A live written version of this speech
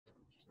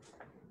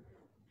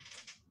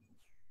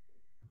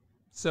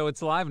So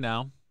it's live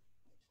now.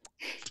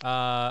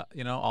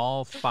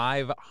 All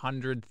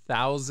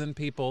 500,000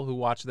 people who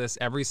watch this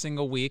every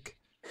single week.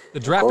 The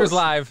Drafters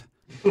Live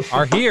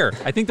are here.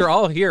 I think they're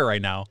all here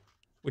right now,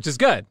 which is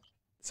good.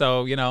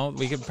 So,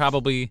 we could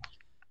probably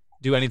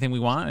do anything we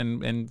want,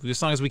 and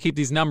as long as we keep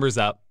these numbers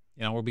up,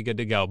 we'll be good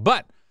to go.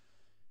 But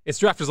it's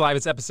Drafters Live.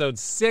 It's episode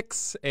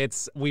 6.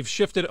 We've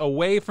shifted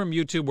away from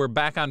YouTube. We're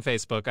back on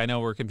Facebook. I know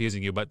we're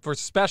confusing you, but for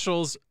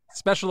special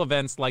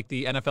events like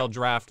the NFL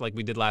draft like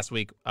we did last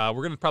week, we're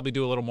going to probably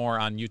do a little more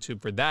on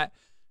YouTube for that.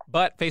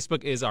 But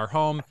Facebook is our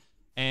home,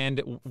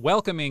 and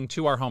welcoming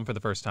to our home for the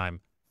first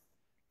time,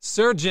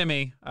 Sir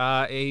Jimmy.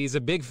 He's a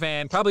big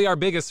fan, probably our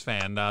biggest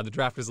fan, the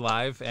Drafters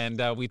Live,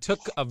 and we took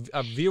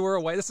a viewer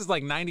away. This is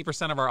like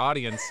 90% of our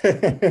audience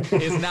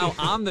is now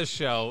on the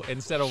show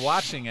instead of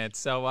watching it.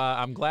 So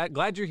I'm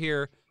glad you're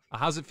here.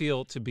 How's it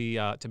feel to be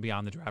on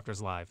the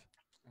Drafters Live?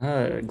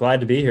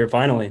 Glad to be here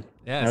finally.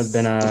 Yes. It's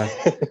been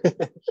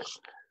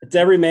it's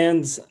every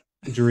man's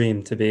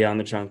dream to be on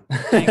the Chunk.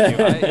 Thank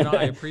you.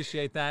 I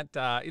appreciate that.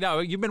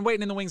 You've been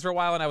waiting in the wings for a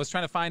while, and I was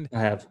trying to find. I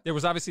have. There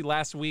was obviously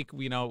last week.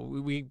 We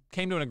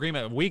came to an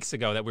agreement weeks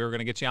ago that we were going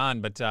to get you on,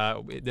 but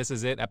this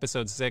is it,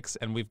 episode 6,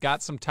 and we've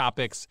got some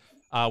topics.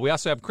 We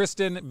also have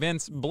Kristen,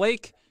 Vince,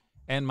 Blake,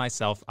 and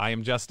myself. I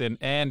am Justin,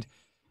 and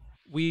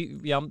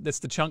it's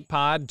the Chunk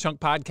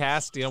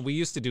Podcast. We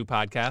used to do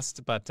podcasts,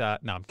 but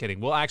no, I'm kidding.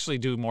 We'll actually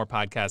do more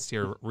podcasts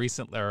here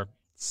recently, or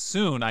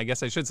soon, I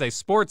guess I should say.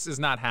 Sports is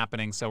not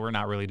happening, so we're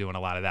not really doing a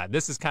lot of that.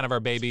 This is kind of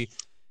our baby,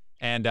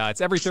 and it's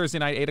every Thursday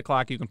night, 8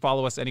 o'clock. You can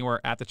follow us anywhere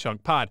at the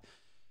Chunk Pod.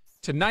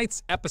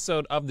 Tonight's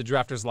episode of the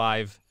Drafters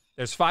Live,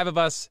 there's 5 of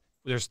us.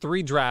 There's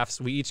 3 drafts.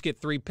 We each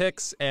get 3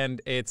 picks, and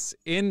it's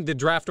in the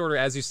draft order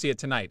as you see it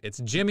tonight. It's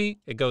Jimmy.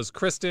 It goes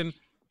Kristen,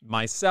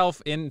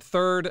 myself in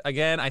third.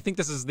 Again, I think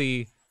this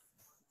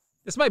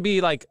might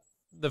be like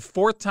the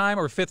 4th time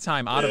or 5th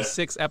time out of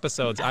 6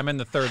 episodes I'm in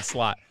the 3rd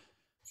slot.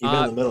 You've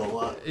been in the middle a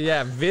lot.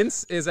 Yeah,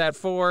 Vince is at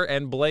 4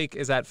 and Blake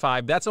is at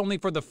 5. That's only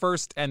for the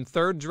 1st and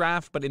 3rd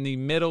draft, but in the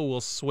middle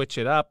we'll switch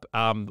it up.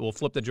 We'll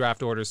flip the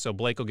draft orders, so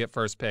Blake will get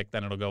first pick,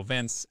 then it'll go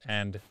Vince,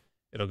 and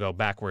it'll go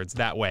backwards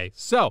that way.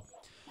 So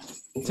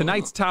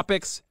tonight's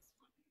topics,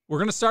 we're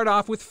going to start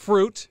off with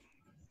fruit.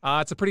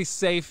 It's a pretty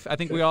safe. I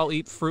think we all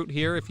eat fruit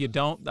here. If you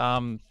don't,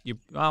 you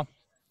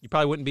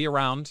probably wouldn't be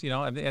around.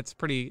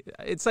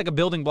 It's like a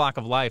building block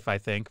of life, I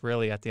think,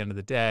 really, at the end of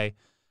the day.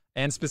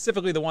 And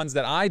specifically the ones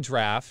that I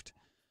draft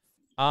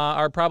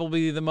are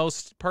probably the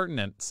most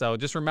pertinent. So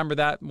just remember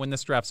that when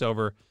this draft's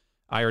over,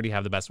 I already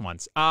have the best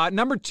ones.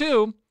 Number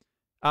 2,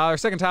 our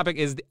second topic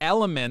is the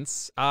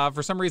elements.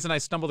 For some reason, I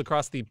stumbled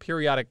across the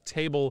periodic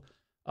table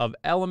of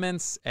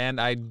elements, and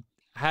I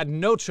had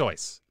no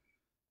choice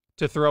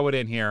to throw it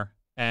in here.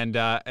 And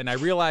I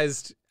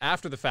realized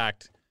after the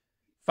fact,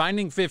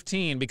 finding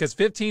 15, because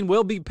 15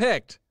 will be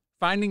picked,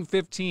 finding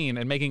 15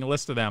 and making a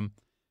list of them,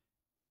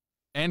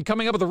 and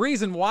coming up with a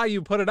reason why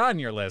you put it on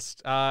your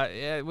list,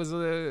 it was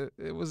a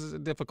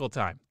difficult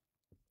time.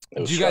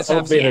 Do you guys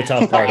have the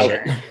tough part of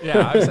it?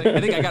 Yeah,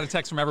 I think I got a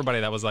text from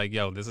everybody that was like,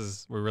 "Yo,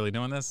 we're really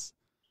doing this."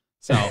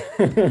 So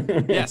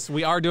yes,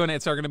 we are doing it.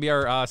 It's going to be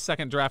our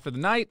second draft of the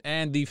night,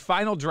 and the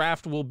final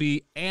draft will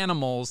be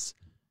animals.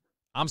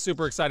 I'm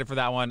super excited for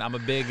that one. I'm a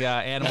big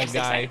animal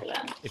guy.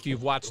 If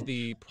you've watched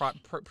the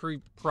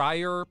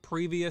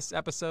previous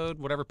episode,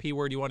 whatever P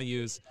word you want to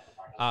use.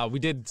 We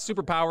did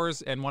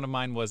superpowers, and one of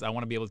mine was I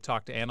want to be able to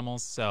talk to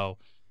animals. So,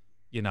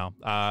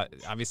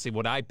 obviously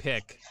what I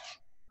pick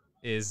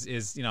is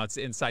it's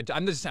inside.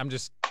 I'm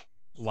just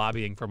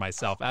lobbying for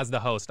myself as the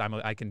host.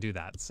 I can do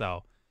that.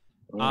 So,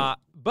 but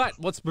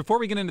before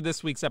we get into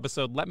this week's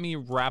episode, let me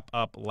wrap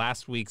up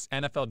last week's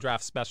NFL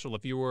Draft Special.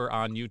 If you were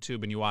on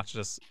YouTube and you watched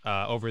us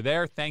over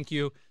there, thank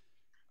you.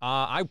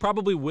 I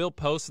probably will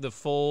post the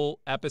full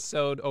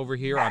episode over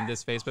here on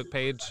this Facebook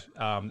page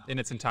in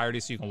its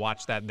entirety, so you can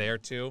watch that there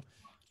too.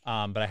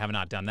 But I have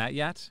not done that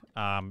yet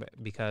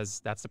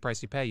because that's the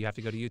price you pay. You have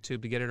to go to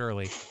YouTube to get it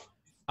early.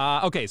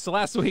 Okay, so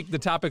last week the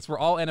topics were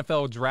all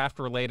NFL draft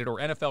related or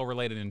NFL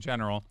related in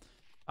general.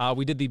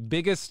 We did the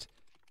biggest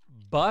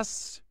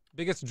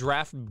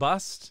draft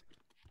bust,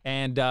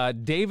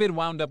 and David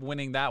wound up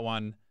winning that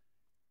one.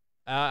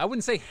 I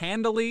wouldn't say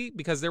handily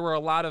because there were a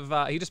lot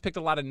of he just picked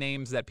a lot of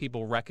names that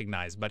people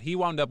recognize, but he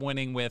wound up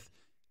winning with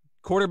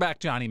quarterback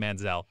Johnny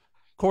Manziel,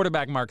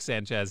 quarterback Mark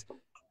Sanchez,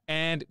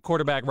 and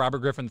quarterback Robert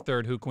Griffin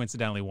III, who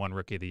coincidentally won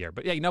Rookie of the Year.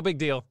 But yeah, no big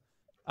deal.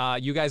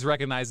 You guys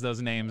recognize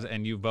those names,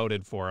 and you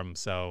voted for them,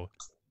 so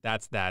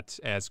that's that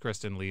as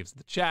Kristen leaves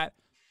the chat.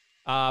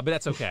 But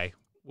that's okay.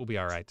 We'll be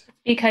all right.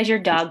 Because your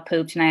dog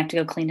pooped, and I have to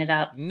go clean it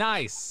up.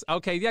 Nice.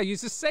 Okay, yeah, you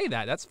just say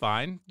that. That's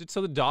fine.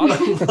 So the dog...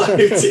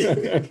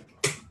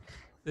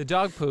 the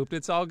dog pooped.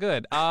 It's all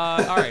good. All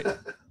right.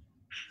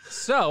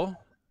 So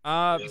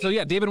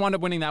yeah, David wound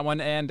up winning that one,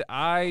 and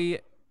I...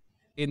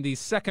 in the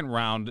second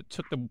round,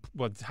 took the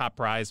top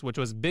prize, which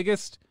was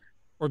biggest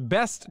or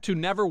best to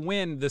never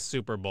win the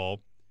Super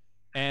Bowl.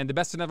 And the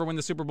best to never win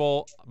the Super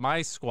Bowl,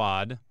 my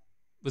squad,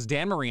 was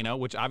Dan Marino,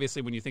 which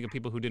obviously when you think of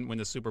people who didn't win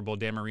the Super Bowl,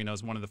 Dan Marino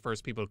is one of the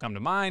first people to come to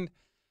mind.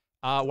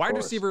 Wide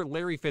receiver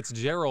Larry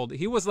Fitzgerald.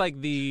 He was like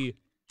the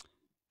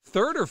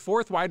 3rd or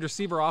 4th wide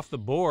receiver off the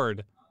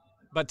board.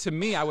 But to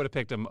me, I would have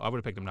picked him. I would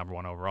have picked him number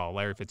 1 overall.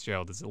 Larry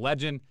Fitzgerald is a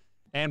legend.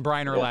 And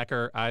Brian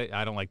Urlacher.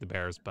 I don't like the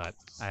Bears, but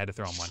I had to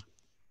throw him one.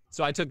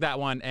 So I took that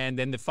one. And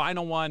then the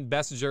final one,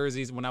 best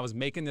jerseys. When I was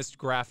making this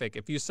graphic,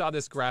 if you saw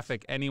this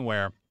graphic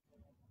anywhere,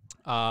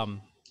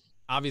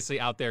 obviously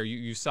out there,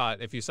 you saw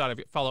it. If you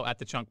follow at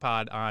the Chunk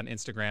Pod on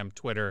Instagram,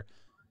 Twitter,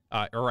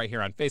 or right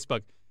here on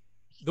Facebook.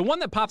 The one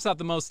that pops out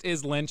the most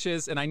is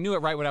Lynch's, and I knew it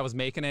right when I was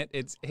making it.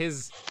 It's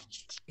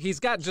he's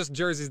got just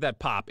jerseys that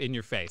pop in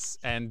your face,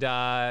 and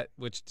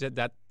which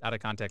that out of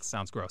context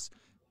sounds gross.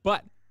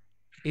 But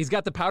he's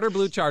got the powder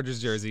blue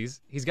Chargers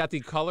jerseys. He's got the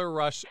color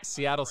rush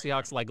Seattle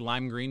Seahawks like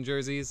lime green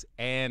jerseys,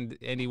 and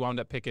he wound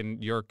up picking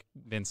your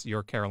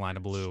Carolina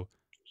blue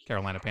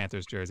Carolina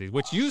Panthers jerseys,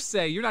 which you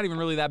say you're not even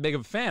really that big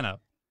of a fan of.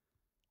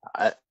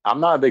 I'm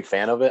not a big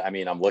fan of it. I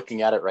mean, I'm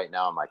looking at it right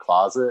now in my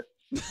closet.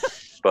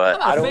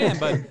 But I'm not a fan,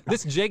 but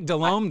this Jake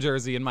Delhomme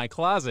jersey in my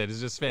closet is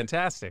just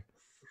fantastic.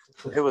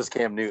 It was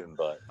Cam Newton,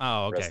 but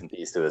okay. Rest in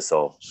peace to his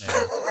soul.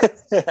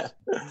 Yeah.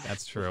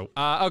 That's true.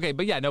 Okay,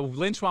 but yeah, no,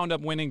 Lynch wound up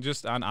winning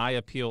just on eye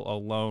appeal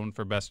alone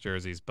for best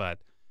jerseys, but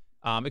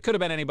it could have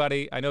been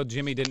anybody. I know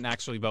Jimmy didn't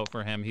actually vote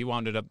for him. He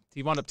wound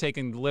up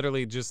taking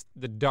literally just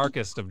the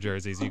darkest of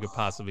jerseys you could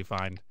possibly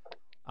find.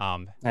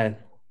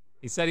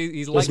 He said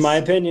he's like. That's my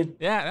opinion.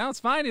 Yeah, no, it's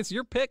fine. It's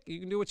your pick. You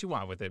can do what you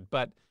want with it,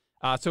 but.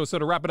 So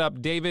to wrap it up,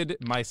 David,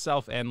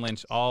 myself, and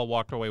Lynch all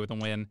walked away with a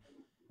win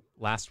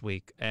last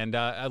week, and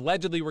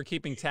allegedly we're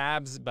keeping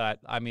tabs. But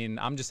I mean,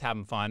 I'm just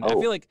having fun. I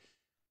feel like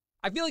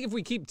if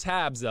we keep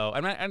tabs though,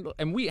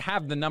 and we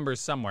have the numbers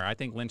somewhere. I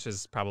think Lynch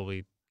has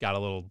probably got a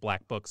little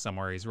black book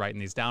somewhere he's writing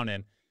these down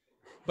in.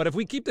 But if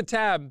we keep the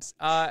tabs,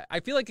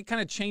 I feel like it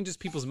kind of changes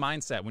people's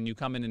mindset when you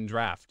come in and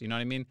draft. You know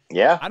what I mean?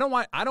 Yeah. I don't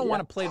want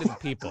to play to the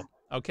people.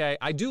 Okay,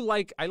 I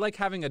like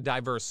having a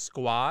diverse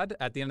squad.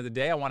 At the end of the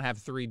day, I want to have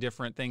 3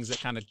 different things that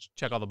kind of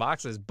check all the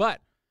boxes.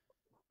 But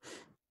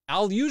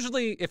I'll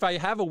usually, if I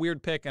have a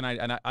weird pick, and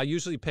I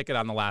usually pick it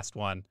on the last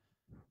one,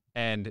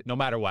 and no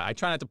matter what, I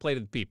try not to play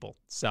to the people.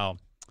 So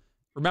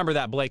remember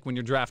that, Blake, when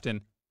you're drafting,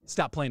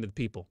 stop playing to the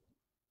people.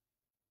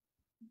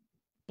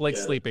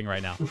 Blake's sleeping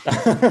right now.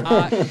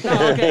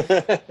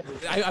 Okay,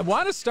 I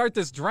want to start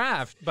this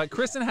draft, but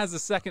Kristen has the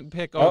 2nd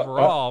pick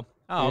overall.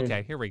 Oh,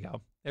 okay, here we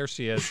go. There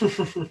she is.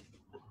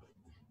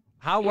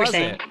 How was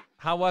it?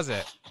 How was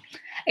it?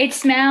 It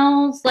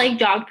smells like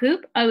dog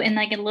poop. Oh, and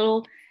like a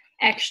little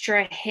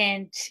extra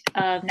hint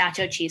of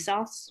nacho cheese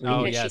sauce.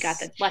 Because she got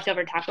the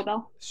leftover Taco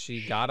Bell.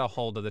 She got a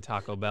hold of the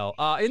Taco Bell.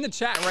 In the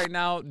chat right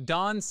now,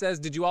 Dawn says,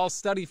 did you all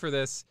study for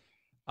this?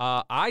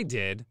 I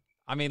did.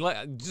 I mean,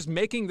 just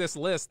making this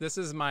list, this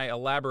is my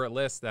elaborate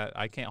list that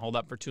I can't hold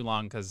up for too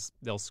long because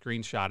they'll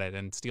screenshot it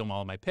and steal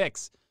all of my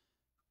picks.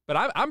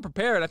 But I'm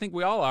prepared. I think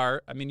we all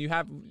are. I mean,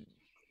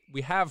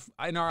 we have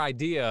in our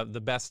idea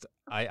the best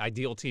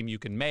ideal team you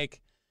can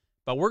make,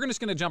 but we're just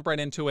going to jump right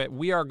into it.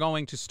 We are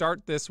going to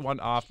start this one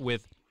off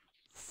with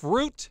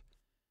fruit.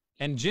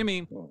 And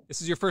Jimmy,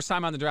 this is your first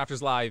time on the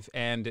Drafters Live,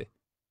 and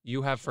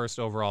you have first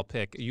overall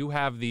pick. You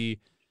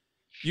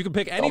can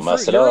pick any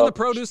fruit. You're in the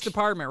produce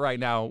department right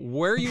now.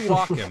 Where are you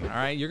walking? All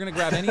right, you're going to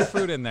grab any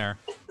fruit in there.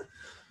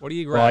 What do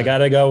you grab? Well, I got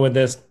to go with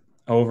this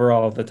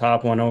overall, the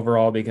top one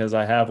overall, because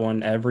I have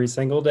one every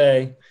single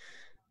day,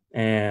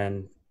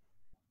 and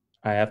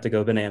I have to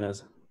go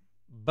bananas.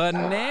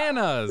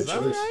 Bananas. All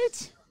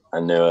right.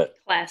 I knew it.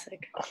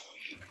 Classic.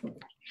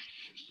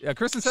 Yeah,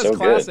 Kristen says so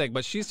classic, good.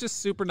 But she's just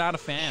super not a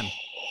fan.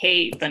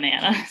 Hate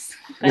bananas.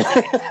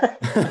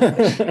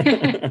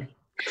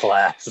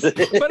 Classic.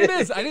 But it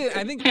is.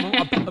 I think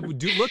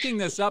looking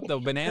this up though,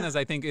 bananas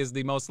I think is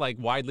the most like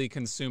widely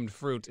consumed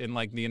fruit in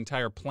like the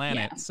entire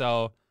planet. Yeah.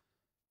 So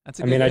that's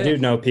a good pick. I do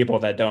know people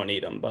that don't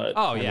eat them, but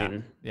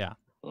yeah.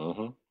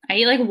 Mm-hmm. I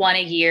eat like one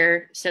a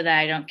year so that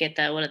I don't get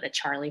the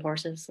Charlie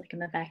horses like in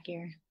the back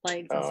ear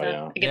legs and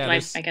stuff. Yeah. I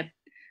get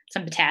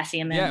some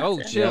potassium in. Yeah.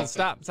 Oh, chill. Yeah.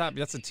 Stop.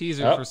 That's a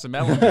teaser for some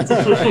elements.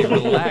 All right,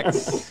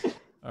 relax.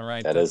 All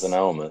right. That is an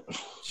element.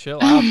 Chill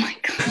out. Oh my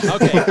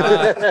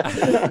god.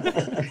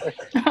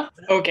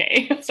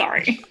 Okay. Okay.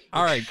 Sorry.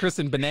 All right,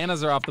 Kristen.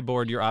 Bananas are off the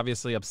board. You're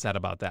obviously upset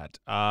about that.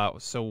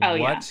 So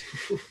what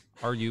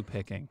are you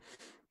picking?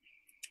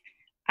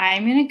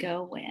 I'm gonna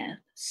go with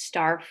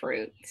star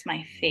fruit. It's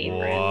my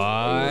favorite.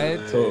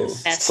 What?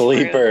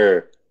 Sleeper.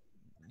 Fruit.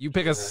 You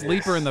pick a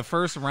sleeper in the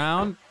first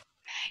round?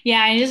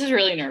 Yeah, I just was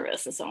really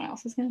nervous that someone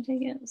else was gonna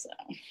take it. So.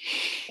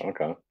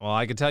 Okay. Well,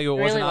 I can tell you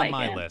it wasn't on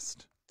my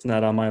list. It's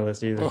not on my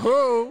list either.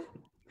 Oh.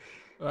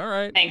 All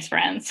right. Thanks,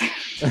 friends.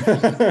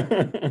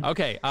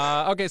 Okay.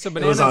 So bananas.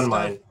 It was on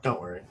mine. Don't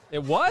worry.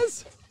 It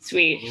was?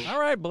 Sweet. All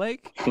right,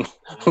 Blake.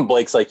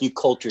 Blake's like, you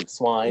cultured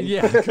swine.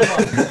 Yeah, come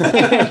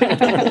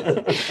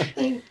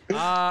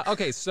on.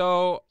 Okay,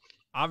 so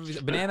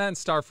obviously banana and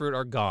starfruit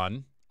are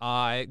gone.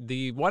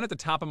 The one at the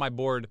top of my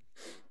board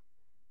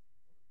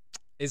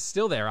is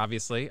still there,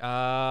 obviously.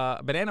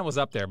 Banana was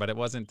up there, but it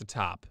wasn't the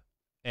top.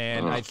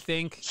 And I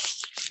think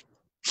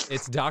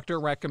it's doctor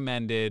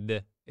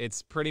recommended.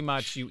 it's pretty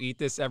much you eat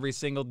this every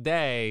single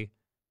day.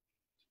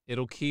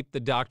 It'll keep the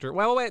doctor.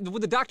 Well, wait,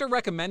 would the doctor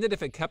recommend it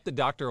if it kept the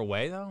doctor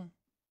away, though?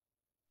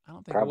 I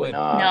don't think Probably it would.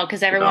 not. No,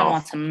 because everyone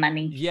wants some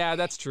money. Yeah,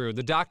 that's true.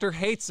 The doctor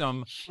hates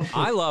them.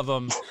 I love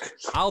them.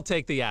 I'll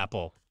take the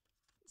apple.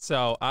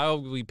 So I'll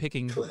be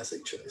picking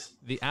Classic choice.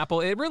 the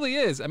apple. It really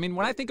is. I mean,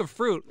 when I think of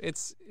fruit,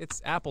 it's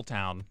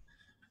Appletown.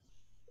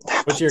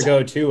 What's your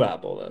go-to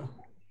apple though?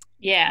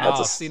 Yeah. That's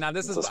a- See, now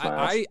this that's is a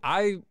smash.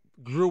 I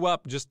grew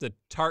up just a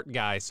tart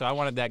guy, so I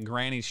wanted that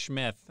Granny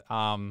Smith.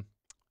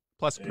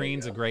 Plus There you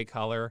green's a go. great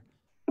color.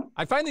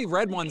 I find the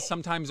red ones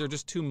sometimes are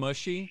just too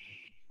mushy.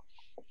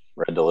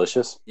 Red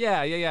Delicious.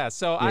 Yeah.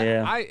 So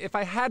Yeah. I if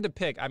I had to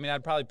pick, I mean,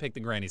 I'd probably pick the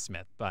Granny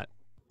Smith, but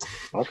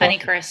Okay. Honey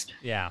Crisp.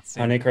 yeah. See,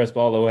 Honeycrisp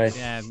all the way.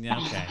 yeah,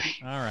 okay.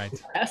 All right.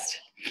 Best.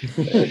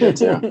 Good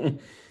too.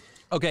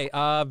 Okay,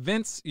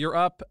 Vince, you're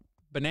up.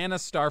 Banana,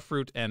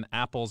 starfruit, and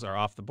apples are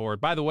off the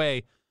board. By the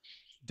way,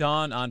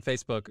 Dawn on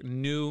Facebook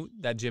knew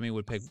that Jimmy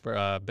would pick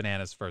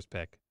bananas first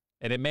pick.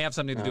 And it may have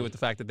something to do with the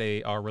fact that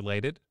they are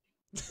related.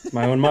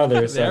 My own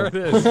mother. So. There it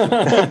is.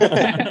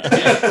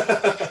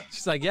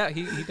 She's like, yeah,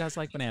 he does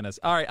like bananas.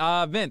 All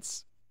right,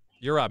 Vince,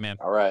 you're up, man.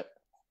 All right.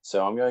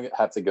 So I'm going to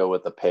have to go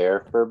with a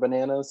pear for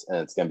bananas, and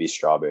it's going to be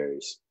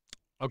strawberries.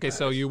 Okay,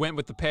 so you went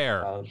with the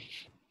pear.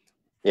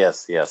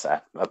 Yes,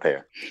 a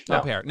pear.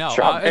 A pear. No,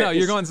 strawberries.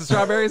 you're going to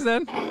strawberries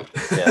then?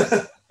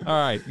 Yes. All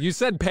right. You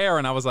said pear,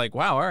 and I was like,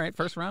 wow, all right,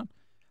 first round.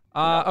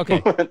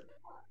 Okay.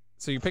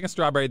 So you're picking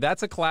strawberry.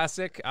 That's a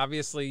classic.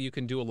 Obviously, you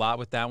can do a lot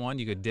with that one.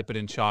 You could dip it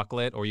in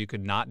chocolate, or you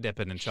could not dip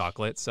it in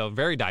chocolate. So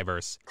very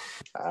diverse.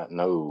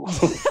 No.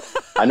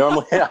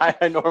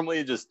 I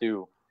normally just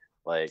do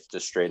like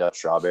just straight up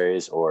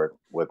strawberries or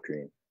whipped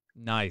cream.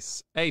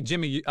 Nice. Hey,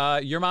 Jimmy,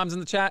 your mom's in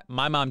the chat.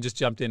 My mom just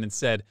jumped in and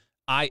said,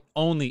 I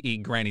only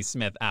eat Granny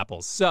Smith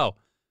apples. So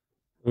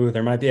Ooh,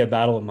 there might be a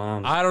battle of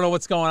moms. I don't know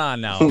what's going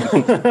on now. I'm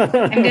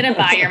gonna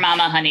buy your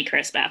mama Honey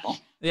Crisp apple.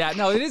 Yeah,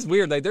 no, it is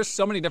weird. Like, there's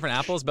so many different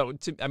apples,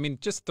 but I mean,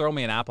 just throw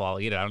me an apple, I'll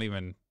eat it.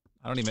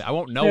 I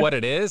won't know what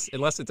it is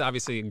unless it's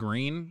obviously a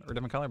green or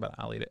different color, but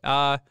I'll eat it.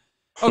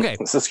 Okay.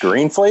 Is this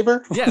green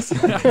flavor? Yes,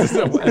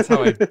 that's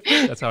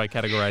how I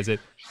categorize it.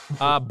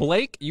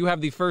 Blake, you have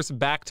the first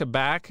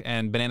back-to-back,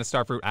 and banana,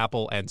 starfruit,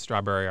 apple, and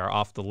strawberry are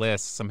off the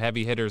list. Some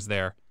heavy hitters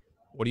there.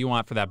 What do you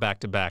want for that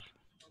back-to-back?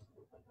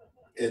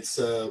 It's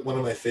one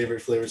of my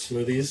favorite flavored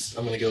smoothies.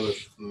 I'm gonna go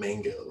with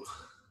mango.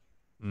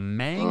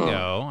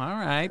 Mango. All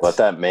right. Let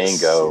that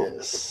mango.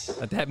 Yes.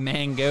 Let that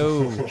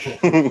mango.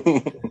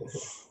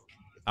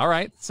 All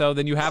right. So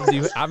then you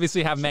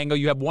obviously have mango.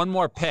 You have one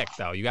more pick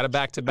though. You got a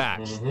back-to-back.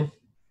 Mm-hmm.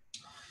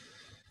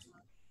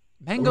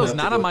 Mango's have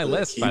to not go on my with the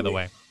list, by the kiwi.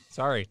 way.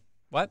 Sorry.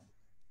 What?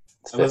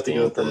 I'm gonna have to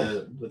go 15 for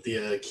me. with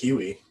the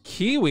kiwi.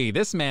 Kiwi.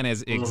 This man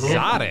is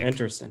exotic.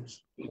 Interesting.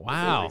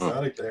 Wow.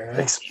 Exotic there,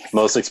 huh?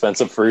 Most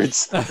expensive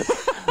fruits.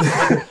 This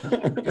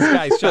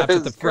guy shops at the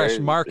That's fresh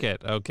crazy.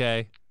 market,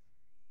 okay?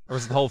 Or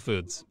is it Whole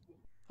Foods?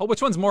 Oh,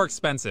 which one's more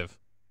expensive?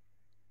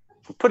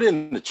 Put it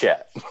in the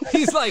chat.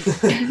 He's like,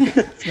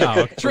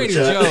 no, Trader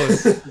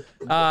Joe's.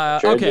 Trader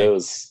Okay,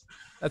 Joe's.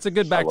 that's a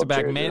good I love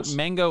back-to-back. Trader Joe's.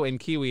 Mango and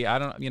kiwi. I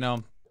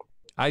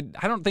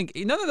don't think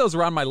none of those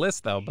were on my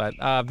list though. But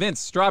Vince,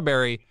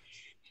 strawberry.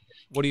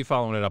 What are you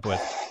following it up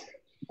with?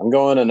 I'm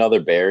going another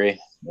berry,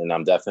 and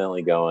I'm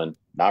definitely going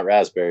not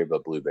raspberry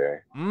but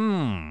blueberry.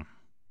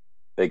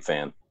 Big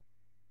fan.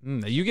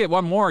 You get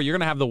one more, you're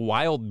gonna have the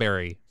wild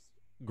berry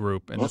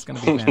group, and it's gonna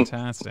be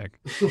fantastic.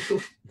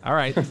 All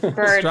right,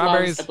 Bird strawberries.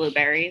 loves the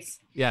blueberries.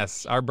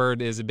 Yes, our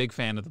bird is a big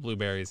fan of the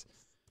blueberries.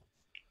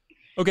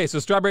 Okay, so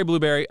strawberry,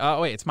 blueberry.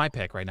 Oh, wait, it's my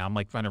pick right now. I'm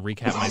like trying to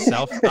recap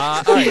myself.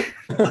 All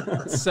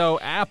right. So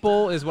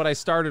apple is what I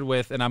started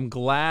with, and I'm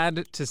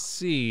glad to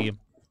see.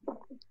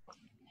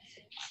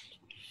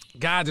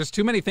 God, there's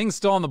too many things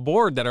still on the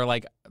board that are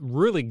like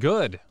really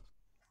good.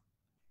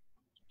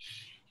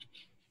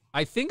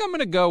 I think I'm going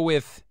to go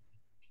with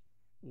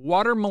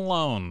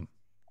watermelon.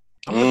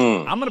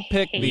 I'm gonna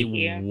pick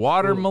the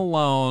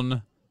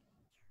watermelon.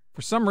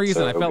 For some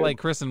reason, So I felt good. like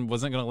Kristen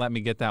wasn't going to let me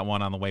get that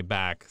one on the way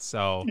back.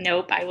 So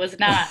Nope, I was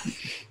not.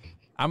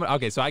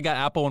 okay. So I got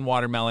apple and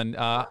watermelon.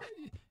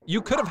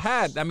 You could have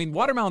had. I mean,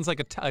 watermelon's like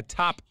a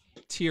top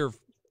tier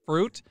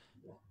fruit.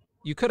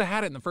 You could have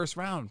had it in the first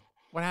round.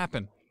 What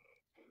happened?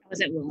 I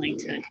wasn't willing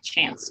to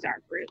chance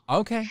starfruit.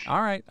 Okay. All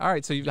right.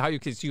 So you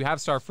have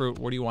starfruit.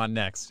 What do you want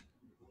next?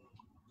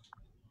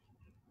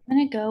 I'm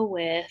gonna go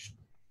with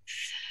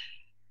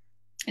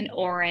an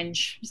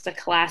orange. Just a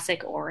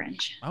classic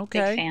orange.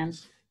 Okay.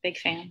 Big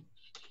fan.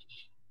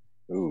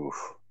 Ooh.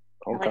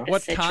 I Okay. like the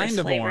What citrus kind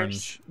of flavors.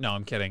 orange? No,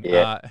 I'm kidding.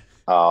 Yeah.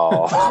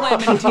 Oh.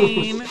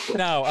 Clementine.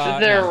 No. The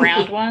no.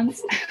 round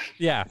ones.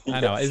 Yeah, I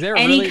know. Is there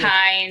Any really?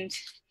 kind.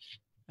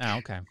 Oh,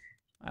 okay.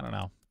 I don't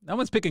know. No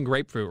one's picking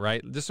grapefruit,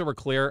 right? Just so we're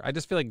clear, I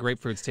just feel like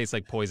grapefruits taste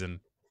like poison.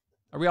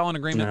 Are we all in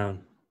agreement?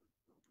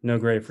 No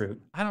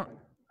grapefruit. I don't.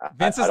 I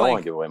Vince is don't like,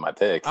 want to give away my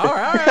pick. all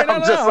right.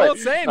 I'm just I like- won't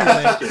say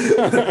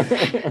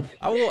anything.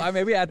 I will.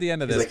 Maybe at the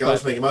end of He's this. like, I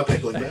was but- making my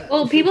pick look bad.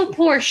 Well, people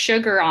pour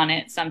sugar on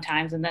it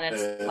sometimes, and then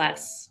it's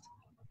less.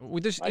 We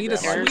just My eat a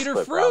grandma used to sweeter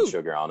put brown fruit.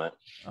 sugar on it.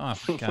 Oh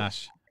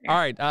gosh. All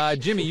right,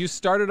 Jimmy, you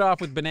started off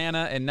with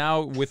banana, and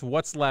now with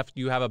what's left,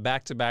 you have a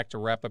back-to-back to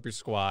wrap up your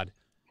squad.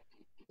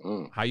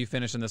 How you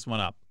finishing this one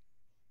up?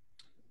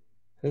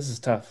 This is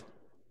tough.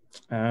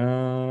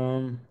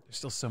 There's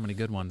still so many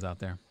good ones out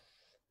there.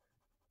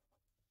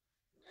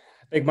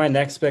 I think my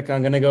next pick,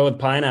 I'm going to go with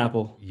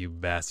pineapple. You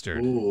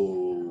bastard.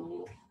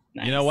 Ooh.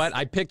 Nice. You know what?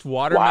 I picked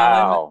watermelon.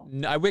 Wow.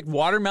 I picked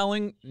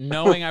watermelon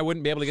knowing I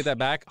wouldn't be able to get that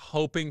back,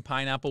 hoping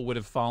pineapple would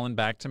have fallen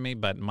back to me,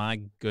 but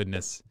my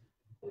goodness.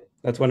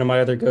 That's one of my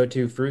other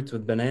go-to fruits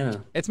with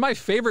banana. It's my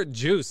favorite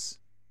juice.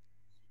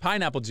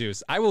 Pineapple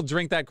juice. I will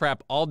drink that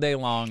crap all day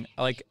long.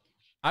 Like,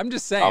 I'm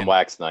just saying. On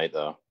wax night,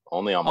 though.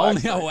 Only on wax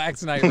Only night. on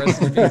wax night.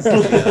 Rest in peace.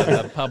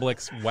 The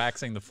Publix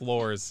waxing the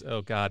floors.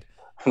 Oh, God.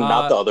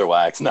 Not the other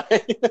wax night.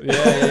 Yeah.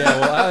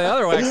 Well, the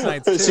other wax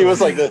nights, too. She was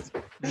like this.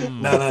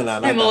 No.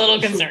 I'm a little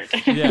concerned.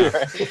 Yeah.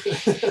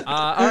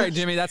 All right,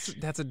 Jimmy, that's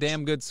a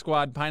damn good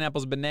squad.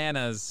 Pineapples,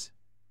 bananas,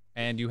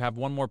 and you have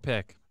one more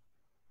pick.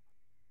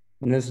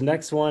 And this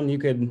next one, you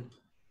could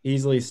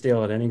easily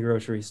steal at any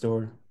grocery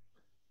store,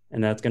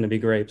 and that's going to be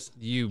grapes.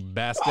 You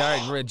bastard!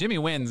 All right, Jimmy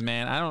wins,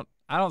 man.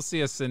 I don't see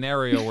a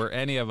scenario where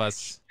any of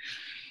us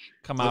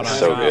come out on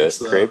So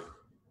top. good.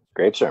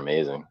 Grapes are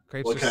amazing.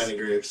 Grapes What are kind of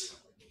grapes?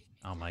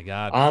 Oh my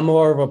God! I'm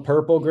more of a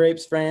purple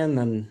grapes fan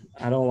than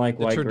I don't like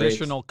The white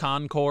traditional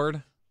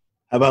Concord.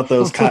 How about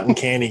those cotton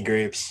candy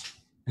grapes?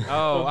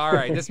 Oh, all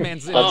right. This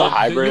man's That's a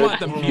hybrid. You want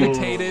the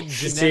mutated,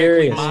 genetically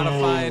Serious.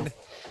 modified?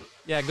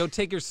 Yeah, go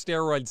take your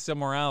steroids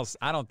somewhere else.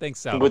 I don't think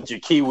so. With your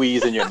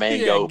kiwis and your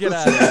mango. Yeah, get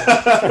out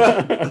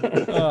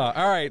of here.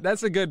 All right,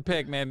 that's a good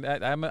pick, man.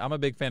 I'm a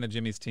big fan of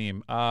Jimmy's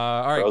team.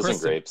 All right, Frozen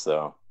Kristen. grapes,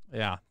 though.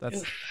 Yeah,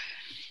 that's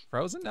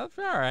frozen. That's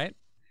all right.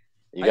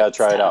 You got to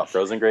try it out.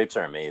 Frozen grapes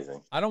are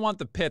amazing. I don't want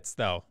the pits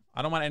though.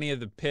 I don't want any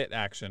of the pit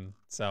action.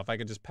 So if I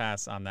could just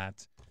pass on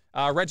that.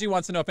 Reggie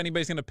wants to know if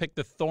anybody's going to pick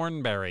the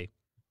Thornberry.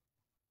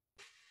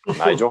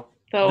 Nigel?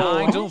 So,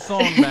 Nigel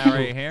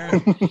Thornberry here.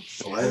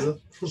 Eliza?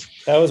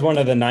 That was one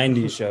of the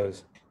 90s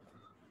shows.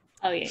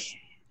 oh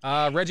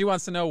yeah. Reggie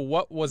wants to know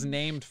what was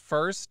named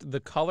first, the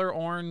color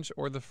orange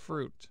or the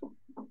fruit?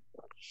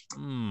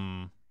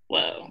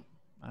 Whoa.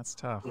 That's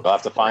tough. We'll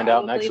have to find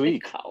out next Probably the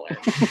week. color.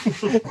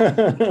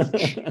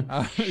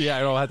 Yeah, I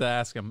don't have to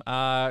ask him.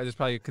 There's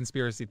probably a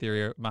conspiracy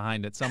theory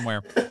behind it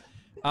somewhere.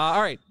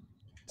 All right.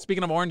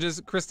 Speaking of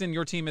oranges, Kristen,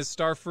 your team is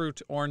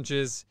starfruit,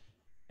 oranges,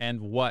 and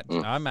what?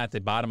 I'm at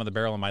the bottom of the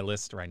barrel on my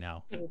list right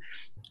now.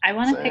 I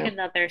want to pick Same.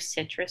 another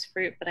citrus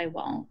fruit, but I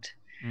won't.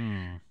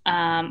 Mm.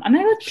 I'm gonna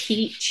go with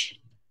peach.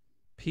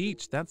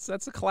 Peach, that's a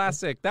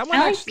classic. That one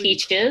I like actually.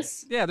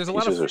 peaches. Yeah, there's a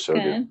Peaches are so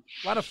good.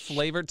 lot of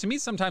flavor. To me,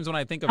 sometimes when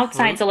I think of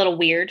Outside's fruit, a little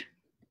weird.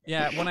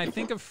 yeah, when I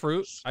think of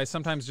fruit, I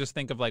sometimes just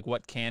think of like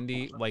what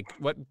candy, like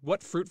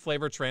what fruit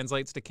flavor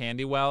translates to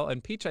candy well.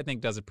 And peach, I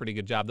think, does a pretty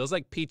good job. Those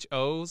like peach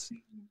O's,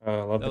 Oh,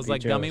 I love those the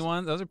like peach gummy O's.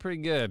 ones, those are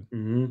pretty good.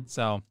 Mm-hmm.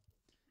 So,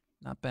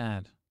 not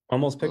bad.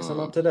 Almost picked some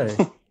up today.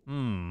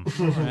 All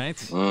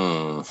right.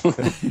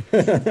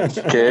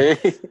 Okay.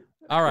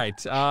 All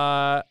right.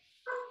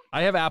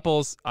 I have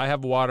apples. I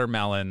have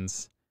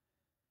watermelons.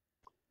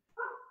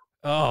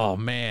 Oh,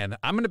 man.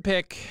 I'm going to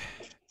pick,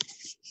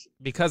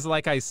 because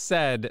like I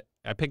said,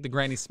 I picked the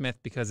Granny Smith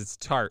because it's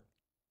tart.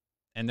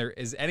 And there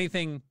is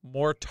anything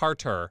more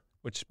tartar,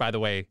 which, by the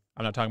way,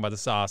 I'm not talking about the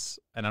sauce,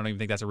 and I don't even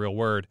think that's a real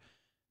word.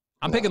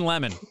 I'm picking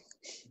lemon.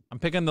 I'm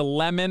picking the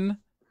lemon.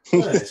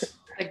 Nice.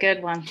 A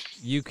good one.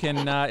 You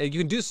can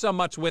do so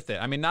much with it.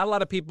 I mean, not a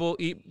lot of people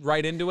eat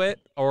right into it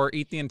or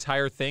eat the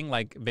entire thing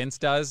like Vince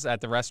does at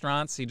the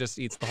restaurants. He just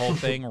eats the whole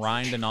thing,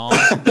 rind and all.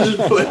 Just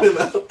put him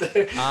out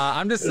there.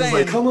 I'm just It's saying.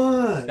 like, come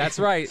on. That's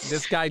right.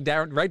 This guy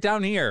right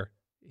down here,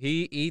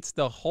 he eats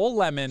the whole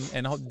lemon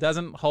and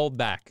doesn't hold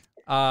back.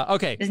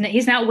 Okay.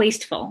 He's not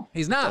wasteful.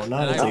 He's not. Oh,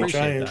 not And I until you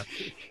appreciate try that.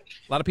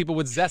 A lot of people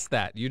would zest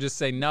that. You just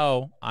say,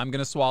 no, I'm going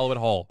to swallow it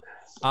whole.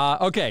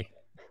 Okay.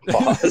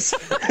 Pause.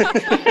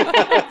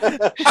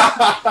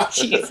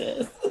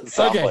 Jesus.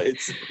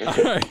 Soundbites.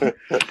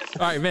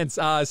 All right, Vince.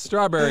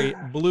 Strawberry,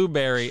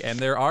 blueberry, and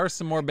there are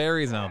some more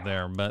berries out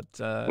there, but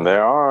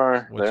There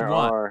are. What you There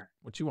want? are.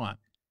 what you want?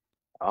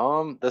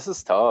 This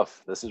is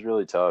tough. This is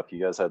really tough. You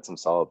guys had some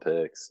solid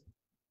picks.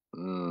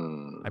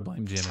 I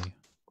blame Jimmy.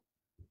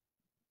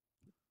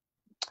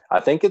 I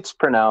think it's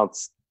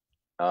pronounced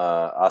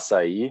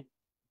acai.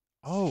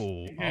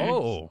 Oh,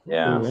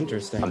 Yeah. Ooh,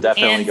 interesting. I'm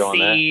definitely going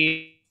there.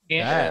 Fancy.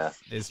 that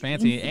is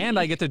fancy, and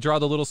I get to draw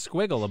the little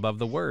squiggle above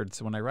the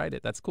words when I write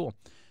it. That's cool.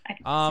 I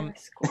can Um,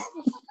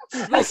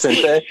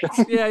 Sensei.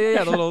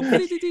 Yeah, the little.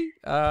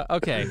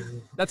 Okay,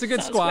 that's a good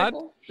Sounds squad.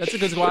 squiggle. That's a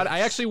good squad. I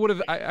actually would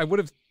have. I would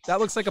have. That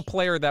looks like a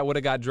player that would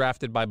have got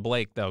drafted by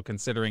Blake, though,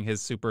 considering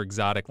his super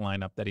exotic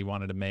lineup that he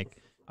wanted to make.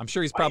 I'm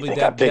sure he's probably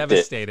think I picked it?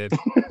 devastated.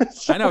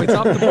 I know it's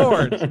off the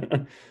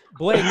board.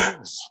 Blake,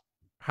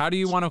 how do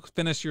you want to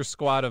finish your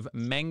squad of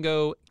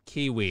mango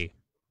kiwi?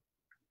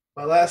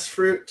 My last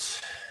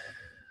fruit.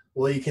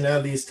 Well, you can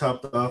have these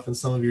topped off in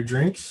some of your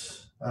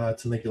drinks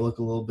to make it look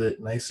a little bit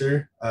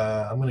nicer.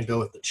 I'm going to go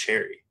with the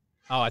cherry.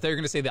 Oh, I thought you were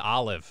going to say the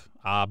olive.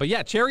 But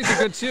yeah, cherries are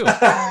good too.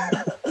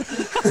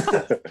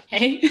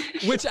 Hey.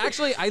 Which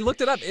actually, I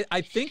looked it up.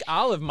 I think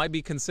olive might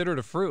be considered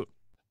a fruit.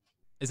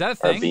 Is that a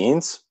Are thing?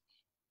 beans?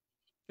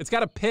 It's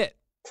got a pit.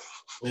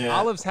 Yeah.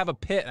 Olives have a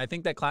pit. I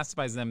think that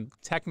classifies them.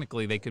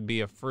 Technically, they could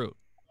be a fruit.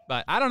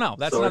 But I don't know.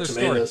 That's So are another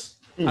story. tomatoes.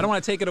 I don't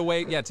want to take it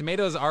away. Yeah,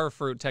 tomatoes are a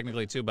fruit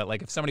technically too, but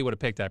like if somebody would have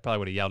picked it, I probably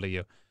would have yelled at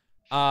you.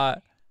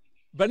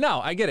 But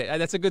no, I get it.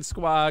 That's a good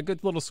squad,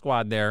 good little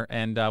squad there,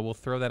 and we'll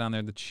throw that on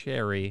there. The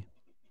cherry.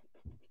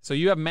 So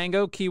you have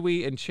mango,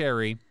 kiwi, and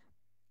cherry.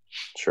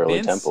 Shirley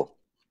Vince? Temple.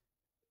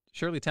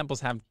 Shirley Temples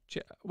have.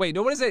 Wait,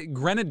 no, what is it?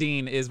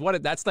 Grenadine is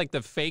what? That's like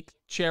the fake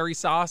cherry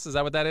sauce. Is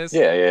that what that is?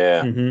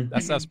 Yeah. Mhm.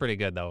 That stuff's pretty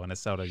good though. In a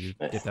soda, you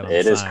get that. On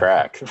It the is side.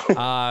 crack.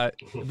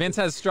 Vince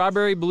has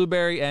strawberry,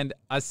 blueberry, and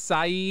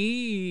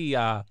acai.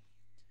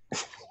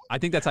 I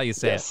think that's how you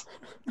say Yes.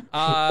 it.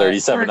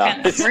 37 We're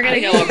hours. gonna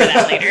go over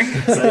that later.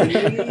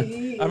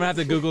 I'm gonna have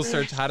to Google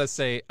search how to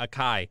say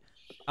acai.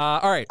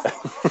 All right.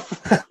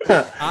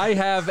 I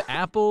have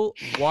apple,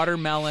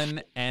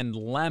 watermelon, and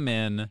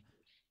lemon.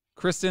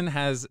 Kristen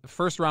has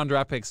first round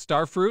draft pick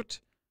starfruit,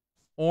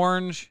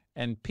 orange,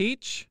 and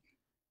peach.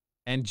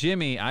 And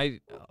Jimmy,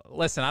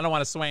 listen, I don't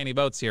want to sway any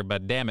votes here,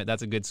 but damn it,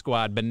 that's a good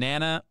squad.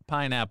 Banana,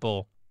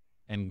 pineapple,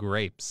 and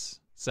grapes.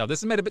 So this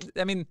is made a bit.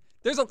 I mean,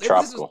 there's a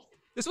Tropical.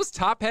 This was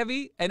top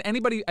heavy, and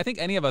I think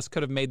any of us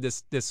could have made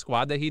this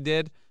squad that he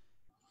did.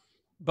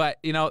 But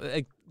you know,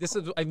 like, this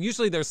is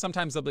usually there's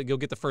sometimes you'll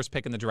get the first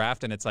pick in the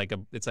draft, and it's like a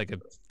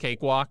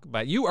cakewalk.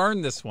 But you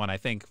earned this one, I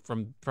think,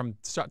 from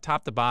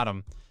top to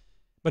bottom.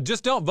 But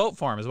just don't vote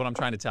for him, is what I'm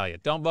trying to tell you.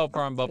 Don't vote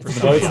for him. Vote for The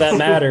somebody votes that else.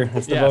 matter.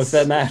 That's the Yes. votes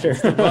that matter.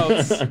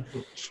 Votes.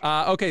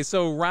 Okay,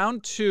 so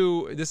round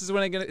 2. This is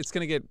when it's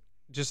gonna get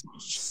just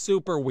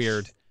super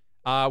weird.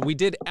 We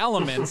did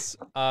elements,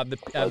 the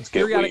Let's get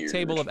periodic weird.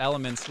 table of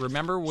elements.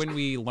 Remember when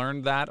we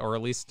learned that, or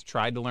at least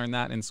tried to learn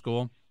that in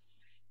school?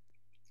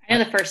 I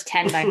know the first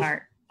 10 by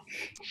heart.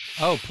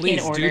 Oh,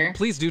 please order.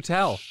 do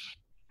tell.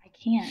 I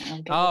can't. I'll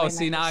give Oh, away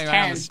see, my now first you're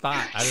on 10. the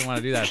spot. I didn't want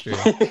to do that for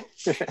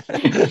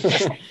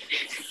you.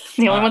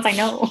 The only ones I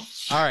know.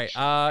 All right.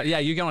 Yeah,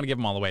 you don't want to give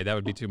them all away. That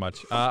would be too much.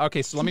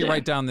 Okay, so let me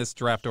write down this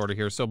draft order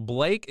here. So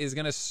Blake is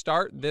going to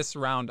start this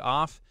round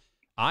off.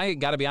 I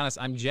got to be honest,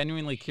 I'm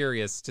genuinely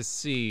curious to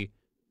see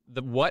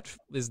what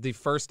is the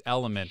first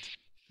element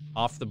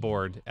off the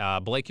board.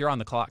 Blake, you're on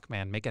the clock,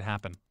 man. Make it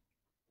happen.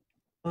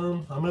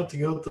 I'm gonna have to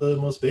go with the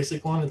most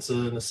basic one. It's a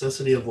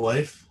necessity of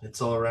life.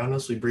 It's all around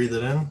us. We breathe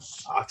it in.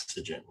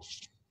 Oxygen.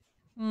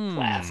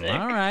 Classic.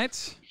 All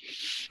right.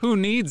 Who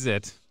needs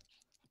it?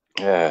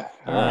 Yeah.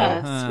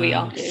 Us, we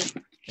all do.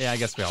 Yeah, I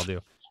guess we all do.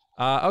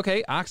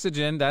 Okay,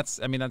 oxygen. That's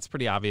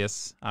pretty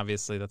obvious.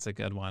 Obviously, that's a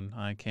good one.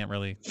 I can't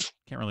really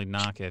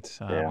knock it.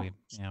 Yeah.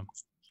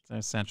 It's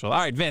essential. All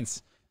right,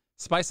 Vince,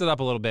 spice it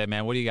up a little bit,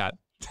 man. What do you got?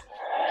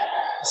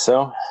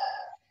 So,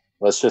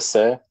 let's just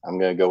say I'm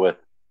gonna go with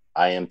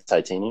 "I Am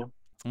Titanium."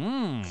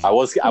 I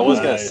was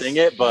gonna sing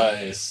it, but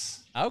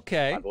Nice.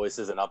 Okay. my voice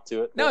isn't up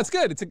to it. No, it's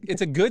good.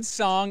 It's a good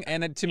song,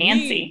 and to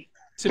me,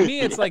 Fancy.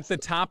 it's like the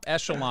top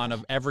echelon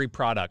of every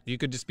product. You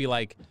could just be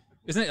like,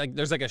 isn't it like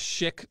there's like a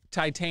Schick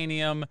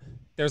titanium,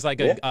 there's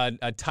like a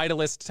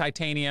Titleist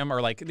titanium,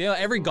 or like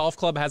every golf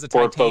club has a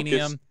Ford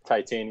titanium. Focus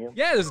titanium.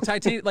 Yeah, there's a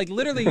titanium. Like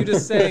literally, you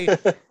just say,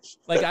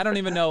 like I don't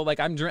even know. Like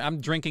I'm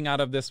drinking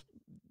out of this,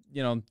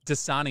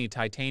 Dasani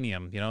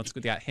titanium. It's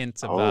got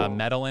hints of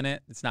metal in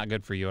it. It's not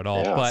good for you at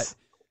all, Yes. but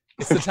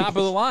it's the top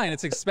of the line.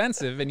 It's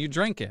expensive, and you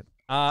drink it.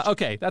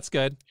 Okay, that's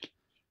good.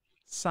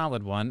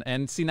 Solid one.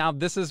 And see, now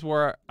this is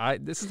where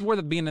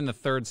the being in the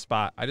third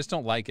spot. I just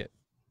don't like it.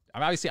 I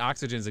mean, obviously,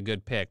 oxygen is a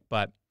good pick,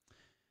 but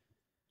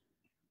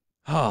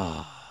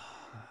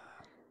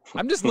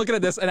I'm just looking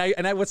at this,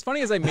 and what's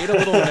funny is I made a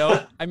little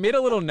note. I made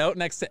a little note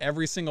next to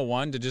every single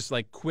one to just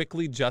like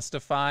quickly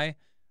justify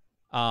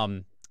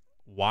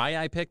why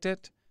I picked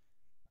it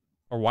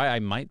or why I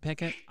might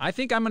pick it. I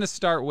think I'm going to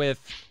start with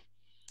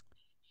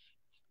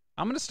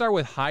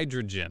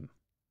hydrogen.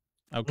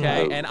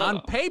 Okay, and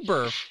on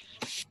paper,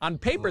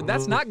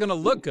 that's not going to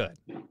look good.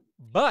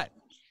 But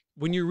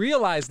when you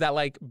realize that,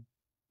 like,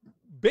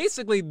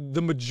 basically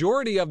the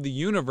majority of the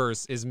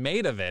universe is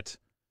made of it,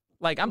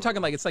 like, I'm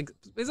talking like, is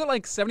it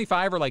like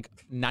 75 or like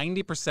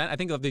 90%? I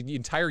think of the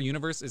entire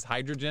universe is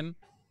hydrogen.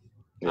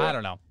 Yeah. I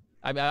don't know.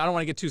 I don't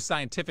want to get too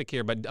scientific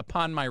here, but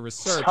upon my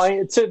research,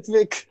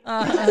 Scientific.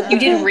 You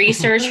did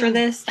research for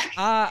this?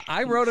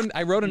 I wrote a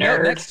note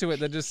Nerd. next to it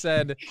that just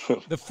said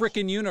the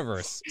frickin'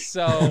 universe.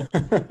 So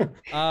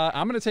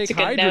I'm gonna take It's a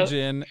good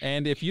hydrogen,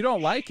 and if you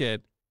don't like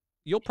it,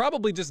 you'll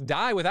probably just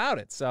die without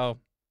it. So,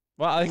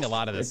 well, I think a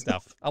lot of this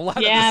stuff. Yeah, of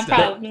this stuff.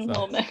 probably a So,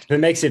 little bit. If it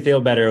makes you feel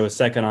better, it was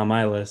second on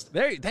my list.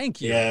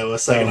 thank you. Yeah, it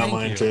was second on Thank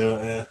mine you. too.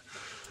 Yeah.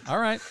 All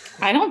right.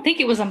 I don't think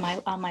it was on my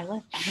list.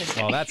 I'm just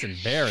Well, kidding. that's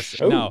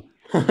embarrassing. Oh. No.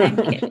 I'm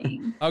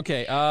kidding.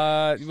 Okay.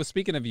 Well,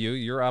 speaking of you,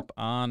 you're up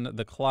on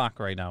the clock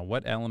right now.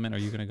 What element are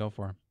you gonna go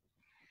for?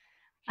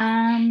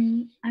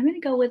 I'm gonna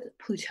go with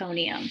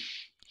plutonium.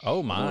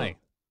 Oh my.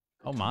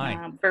 Oh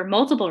my! For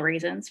multiple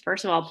reasons.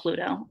 First of all,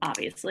 Pluto,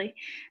 obviously,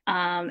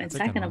 and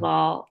second of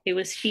all, it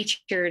was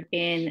featured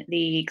in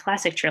the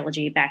classic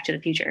trilogy, Back to the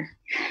Future,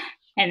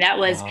 and that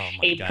was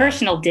a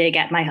personal dig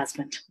at my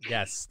husband.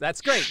 Yes, that's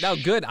great. No,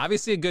 good.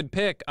 Obviously, a good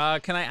pick.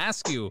 Can I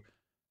ask you,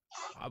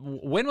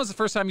 when was the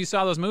first time you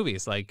saw those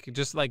movies? Like,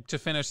 just like to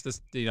finish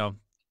this, you know,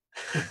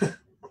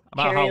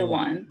 about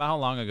how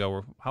long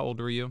ago? How old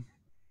were you?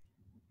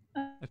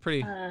 It's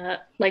pretty.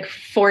 Like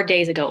 4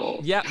 days ago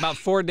old. Yeah, about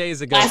 4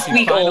 days ago. Last she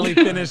week finally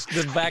old. finished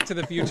the Back to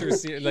the Future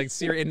series,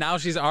 and now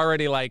she's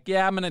already like,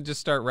 yeah, I'm gonna just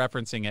start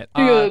referencing it.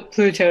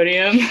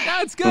 Plutonium.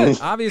 Yeah, it's good.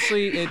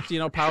 Obviously,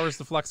 it powers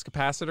the flux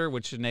capacitor,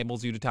 which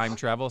enables you to time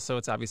travel. So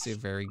it's obviously a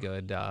very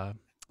good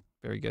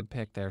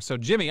pick there. So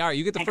Jimmy, all right,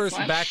 you get the first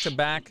back to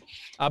back.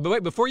 But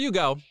wait, before you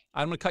go,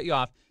 I'm gonna cut you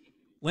off.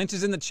 Lynch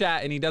is in the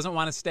chat, and he doesn't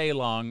want to stay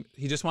long.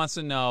 He just wants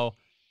to know,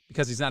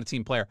 because he's not a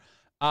team player.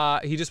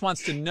 He just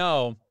wants to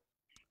know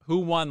who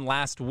won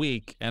last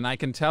week, and I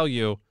can tell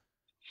you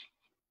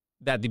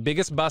that the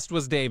biggest bust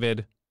was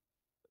David.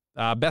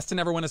 Best to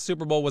never win a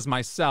Super Bowl was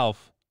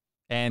myself.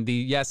 And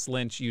yes,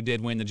 Lynch, you did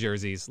win the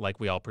jerseys like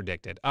we all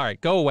predicted. All right,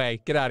 go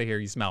away. Get out of here.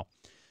 You smell.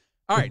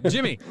 All right,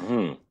 Jimmy.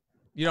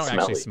 You don't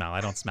actually smell.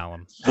 I don't smell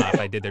them. If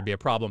I did, there'd be a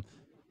problem.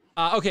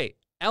 Okay,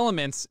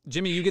 elements.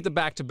 Jimmy, you get the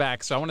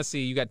back-to-back, so I want to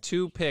see. You got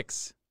 2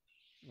 picks.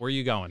 Where are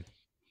you going?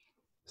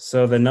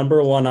 So the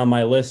number 1 on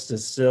my list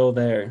is still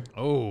there.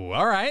 Oh,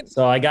 all right.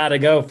 So I got to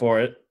go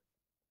for it.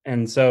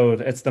 And so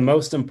it's the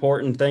most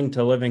important thing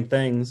to living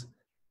things.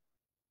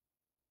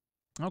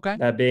 Okay.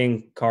 That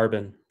being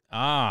carbon.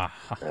 There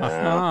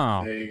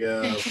you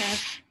go.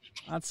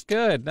 That's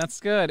good. That's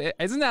good.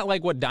 Isn't that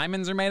like what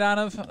diamonds are made out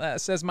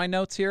of? Says my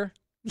notes here.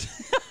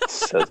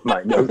 Says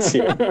my notes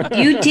here.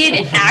 You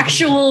did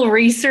actual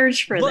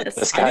research for this.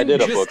 This guy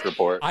did a book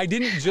report. I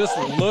didn't just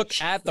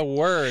look at the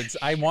words.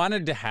 I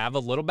wanted to have a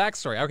little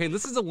backstory. Okay,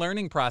 this is a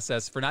learning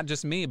process for not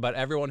just me, but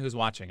everyone who's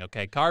watching.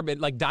 Okay, carbon,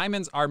 like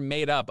diamonds are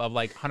made up of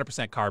like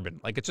 100%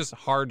 carbon. Like it's just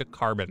hard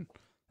carbon.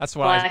 That's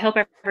why. Well, I hope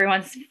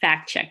everyone's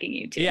fact checking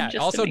you too. Yeah.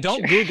 Just Also, don't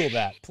sure. Google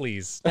that,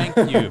 please. Thank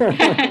you.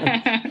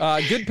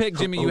 Good pick,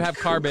 Jimmy. You have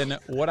carbon.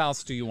 What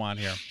else do you want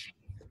here?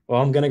 Well,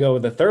 I'm going to go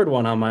with the third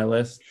one on my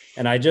list.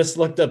 And I just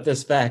looked up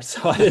this fact,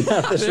 so I didn't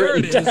have this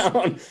written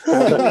down.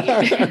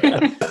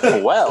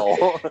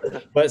 Well.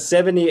 But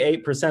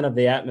 78% of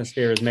the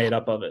atmosphere is made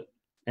up of it.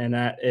 And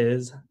that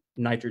is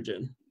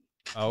nitrogen.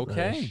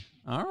 Okay. Nice.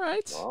 All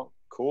right. Well,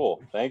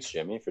 cool. Thanks,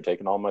 Jimmy, for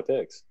taking all my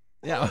picks.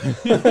 Yeah.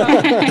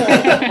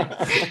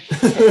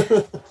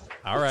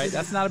 All right.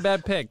 That's not a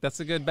bad pick.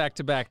 That's a good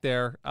back-to-back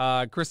there.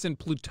 Kristen,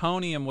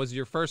 plutonium was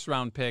your first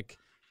round pick.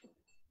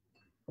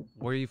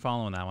 Where are you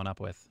following that one up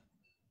with?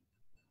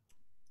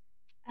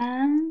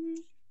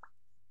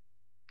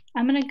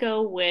 I'm gonna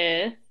go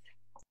with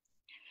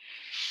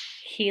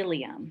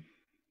helium.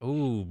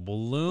 Ooh,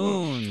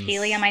 balloons.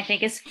 Helium, I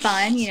think, is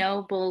fun. You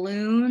know,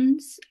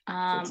 balloons.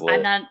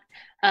 I'm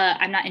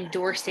not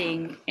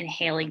endorsing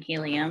inhaling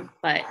helium,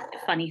 but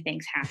funny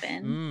things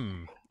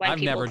happen. I've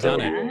never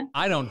done it.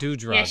 I don't do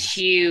drugs. Yes,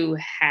 you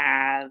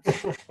have.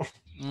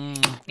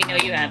 We know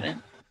you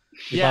haven't.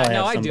 Yeah,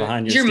 no, I do.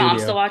 Is your mom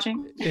still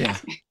watching? Yeah.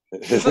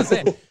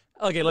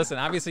 Okay, listen,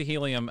 obviously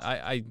helium,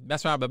 I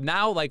mess around, but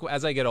now, like,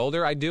 as I get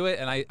older, I do it,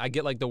 and I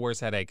get, like, the worst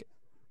headache.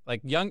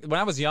 Like, when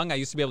I was young, I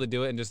used to be able to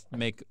do it and just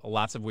make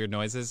lots of weird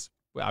noises,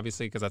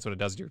 obviously, because that's what it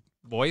does to your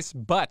voice,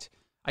 but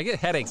I get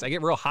headaches. I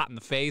get real hot in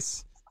the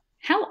face.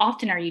 How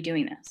often are you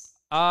doing this?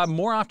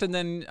 More often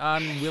than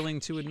I'm willing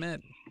to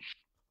admit.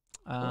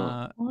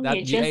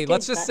 Hey,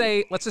 let's just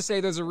say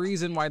there's a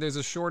reason why there's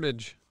a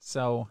shortage,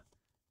 so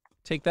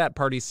take that,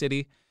 Party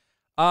City.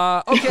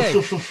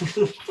 Okay.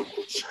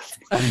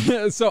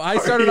 So I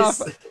started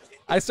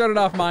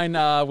off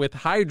mine with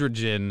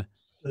hydrogen,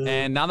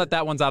 and now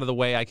that one's out of the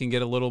way, I can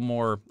get a little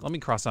more. Let me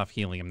cross off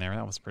helium there.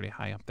 That was pretty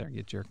high up there,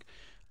 you jerk.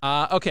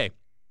 Okay.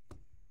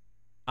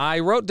 I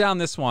wrote down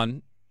this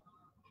one,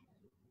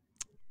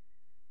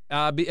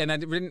 and I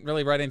didn't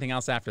really write anything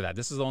else after that.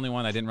 This is the only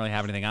one I didn't really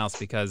have anything else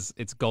because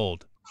it's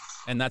gold,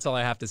 and that's all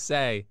I have to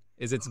say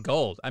is it's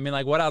gold. I mean,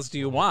 like, what else do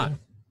you want?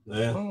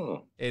 Yeah.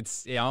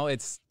 It's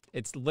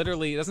it's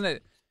literally, doesn't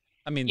it?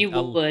 I mean, you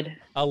would.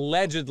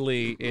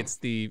 Allegedly, it's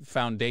the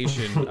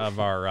foundation of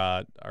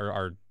our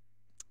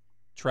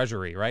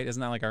treasury, right? Isn't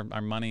that like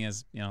our money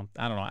is, you know,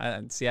 I don't know.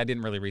 I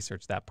didn't really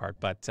research that part,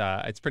 but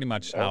it's pretty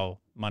much how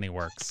money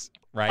works,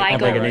 right? I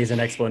think it needs an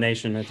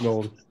explanation. It's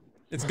gold.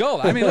 It's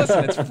gold. I mean,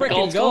 listen, it's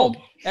freaking gold.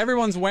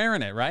 Everyone's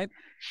wearing it, right?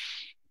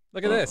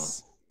 Look at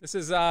this. This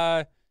is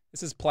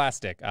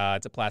plastic.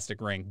 It's a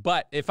plastic ring.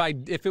 But it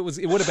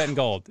would have been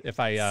gold if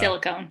I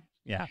silicone.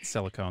 Yeah,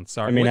 silicone.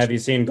 Sorry. I mean, have you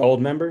seen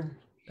Goldmember?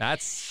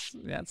 That's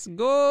gold. It's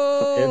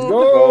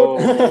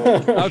gold.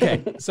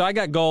 Okay, so I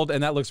got gold,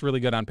 and that looks really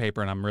good on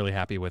paper, and I'm really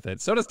happy with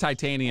it. So does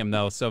titanium,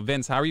 though. So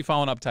Vince, how are you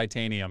following up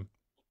titanium?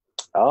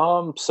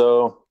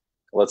 So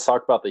let's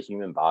talk about the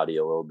human body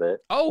a little bit.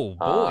 Oh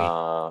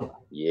boy.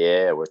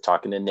 Yeah, we're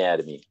talking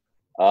anatomy.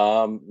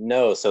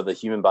 No, so the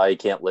human body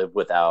can't live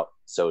without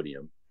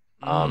sodium.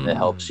 It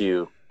helps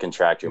you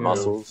contract your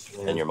muscles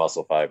and your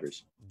muscle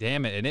fibers.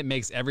 Damn it, and it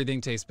makes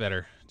everything taste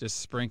better.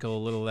 Just sprinkle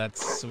a little of that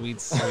sweet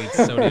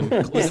sodium.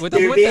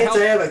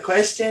 I have a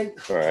question.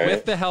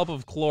 With the help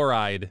of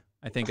chloride,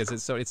 I think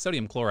it's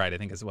sodium chloride, I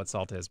think is what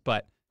salt is.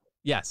 But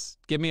yes,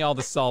 give me all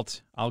the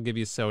salt. I'll give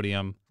you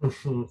sodium.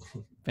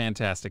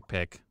 Fantastic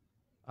pick.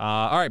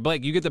 All right,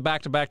 Blake, you get the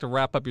back-to-back to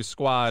wrap up your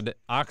squad.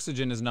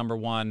 Oxygen is number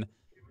 1.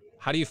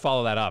 How do you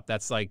follow that up?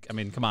 That's like, I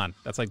mean, come on.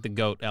 That's like the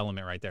GOAT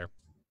element right there.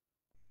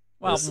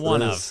 Well,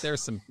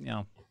 there's some,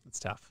 it's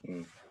tough.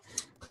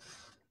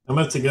 I'm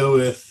going to go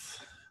with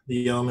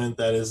the element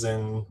that is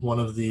in one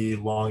of the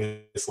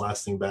longest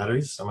lasting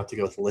batteries. I'm going to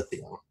go with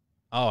lithium.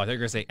 Oh, I think you're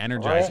going to say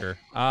Energizer.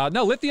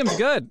 No, lithium's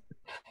good.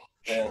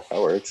 Yeah, that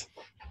works.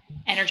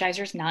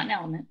 Energizer's not an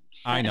element.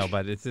 I know,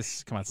 but it's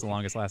the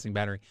longest lasting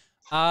battery.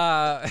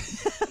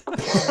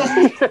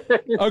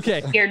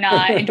 Okay. You're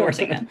not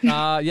endorsing them.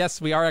 Yes,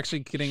 we are actually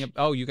getting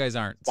you guys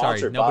aren't. Sponsored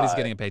Sorry, nobody's by.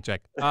 getting a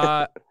paycheck.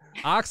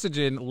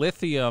 Oxygen,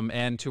 lithium,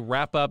 and to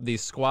wrap up the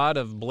squad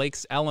of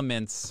Blake's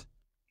elements,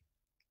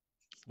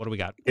 what do we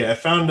got? Yeah, I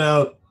found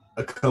out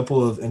a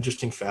couple of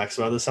interesting facts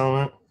about this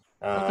element.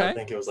 Okay. I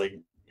think it was like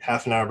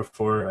half an hour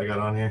before I got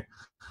on here.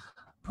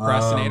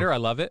 Procrastinator, I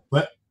love it.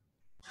 But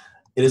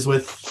it is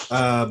with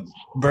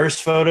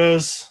burst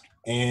photos,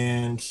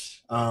 and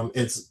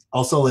it's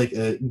also like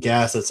a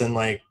gas that's in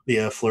like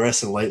the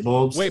fluorescent light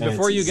bulbs. Wait,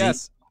 before you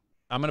guess,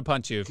 I'm going to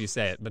punch you if you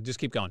say it, but just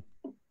keep going.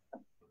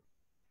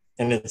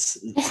 And it's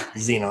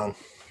xenon.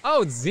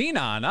 Oh, it's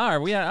xenon. All right,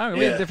 we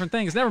have different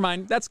things. Never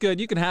mind. That's good.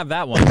 You can have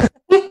that one.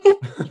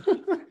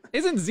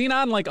 Isn't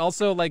Xenon like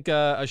also like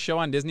a show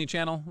on Disney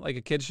Channel, like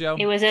a kid's show?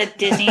 It was a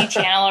Disney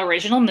Channel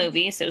original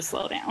movie, so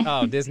slow down.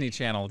 Oh, Disney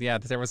Channel. Yeah,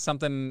 there was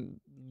something,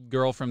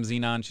 girl from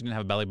Xenon. She didn't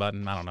have a belly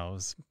button. I don't know.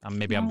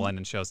 Maybe I'm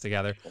blending shows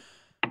together.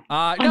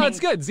 No, it's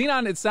good.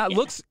 Xenon.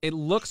 It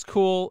looks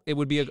cool. It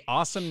would be an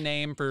awesome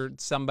name for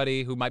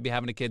somebody who might be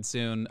having a kid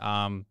soon.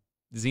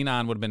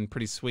 Xenon would have been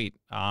pretty sweet.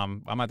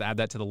 I'm going to add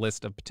that to the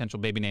list of potential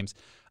baby names.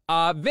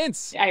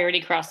 Vince. I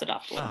already crossed it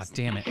off the list. Ah,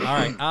 damn it. All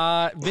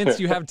right. Vince,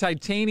 you have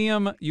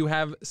titanium, you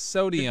have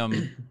sodium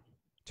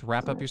to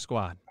wrap up your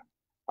squad.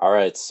 All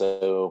right,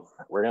 so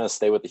we're going to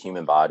stay with the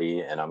human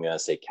body, and I'm going to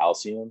say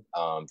calcium,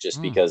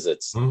 just because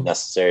it's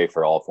necessary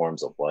for all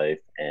forms of life,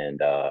 and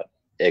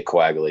it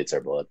coagulates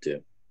our blood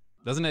too.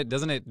 Doesn't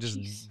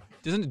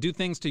it do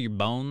things to your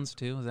bones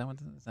too? Is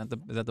that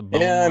the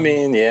bone? Yeah, I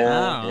mean,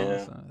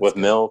 yeah. With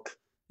milk.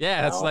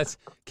 Yeah, that's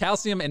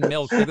calcium and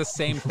milk. They're the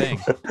same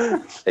thing.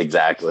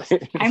 Exactly.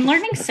 I'm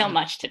learning so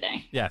much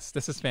today. Yes,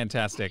 this is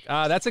fantastic.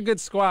 That's a good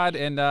squad,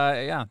 and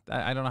I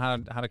don't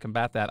know how to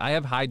combat that. I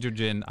have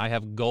hydrogen. I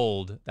have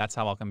gold. That's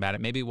how I'll combat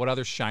it. Maybe what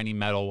other shiny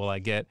metal will I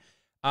get?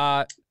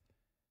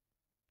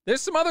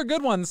 There's some other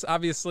good ones,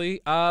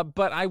 obviously,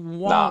 but I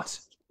won't.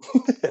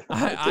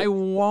 I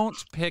won't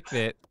pick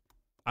it.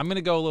 I'm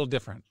gonna go a little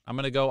different. I'm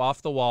gonna go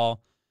off the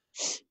wall,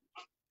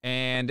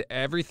 and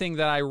everything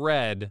that I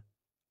read.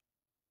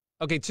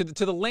 Okay, to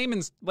the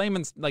layman's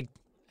like,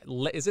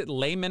 is it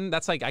layman?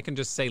 That's like, I can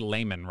just say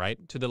layman, right?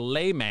 To the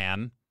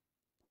layman,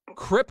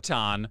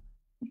 Krypton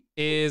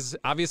is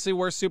obviously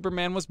where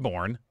Superman was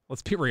born.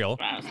 Let's be real.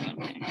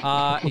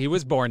 He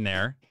was born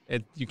there.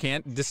 You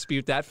can't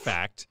dispute that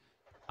fact.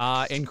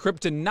 And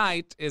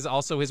kryptonite is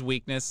also his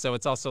weakness, so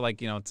it's also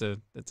like, you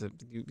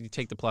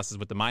take the pluses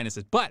with the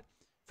minuses. But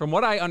from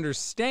what I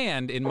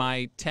understand in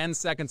my 10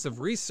 seconds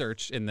of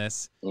research in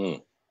this,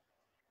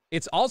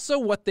 it's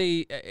also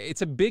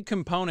it's a big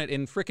component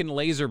in frickin'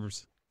 laser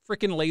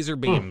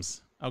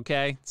beams.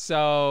 Okay,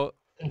 so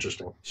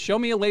interesting. Show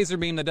me a laser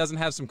beam that doesn't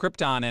have some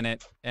krypton in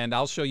it, and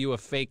I'll show you a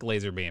fake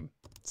laser beam.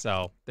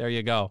 So there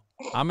you go.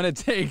 I'm gonna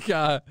take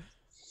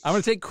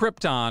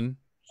krypton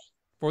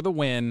for the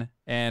win,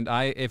 and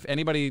if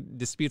anybody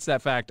disputes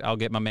that fact, I'll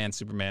get my man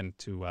Superman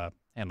to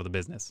handle the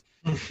business.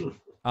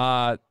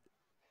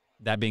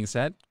 That being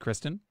said,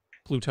 Kristen,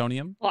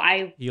 plutonium. Well,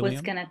 I helium.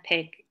 was gonna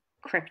pick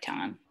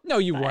Krypton. No,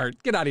 you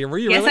weren't. Get out of here. Were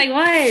you yes, really?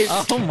 Yes, I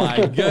was. Oh,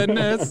 my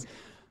goodness.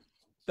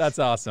 That's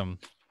awesome.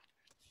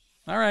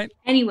 All right.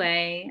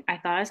 Anyway, I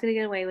thought I was going to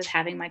get away with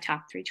having my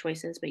top 3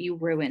 choices, but you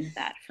ruined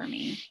that for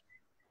me.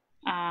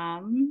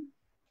 I'm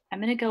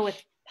going to go with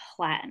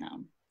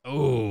platinum.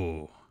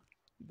 Oh,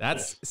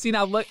 see,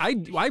 now look,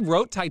 I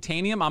wrote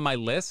titanium on my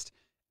list,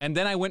 and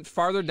then I went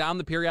farther down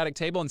the periodic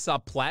table and saw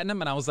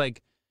platinum, and I was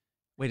like,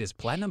 wait, is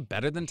platinum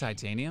better than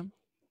titanium?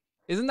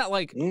 Isn't that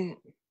like...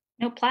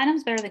 No,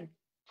 platinum's better than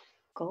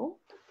gold.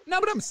 No,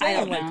 but I'm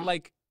saying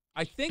like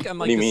I think on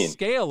like the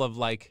scale of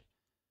like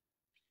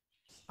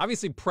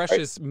obviously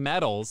precious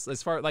metals,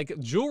 as far like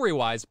jewelry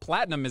wise,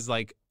 platinum is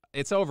like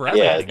it's over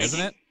everything, isn't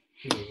it?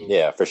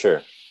 Yeah, for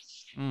sure.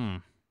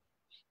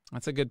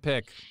 That's a good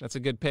pick.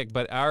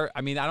 But I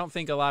don't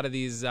think a lot of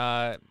these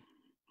I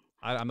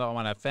don't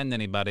want to offend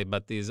anybody,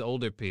 but these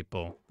older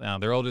people,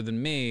 they're older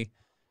than me.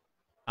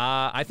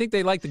 I think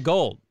they like the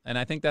gold, and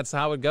I think that's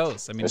how it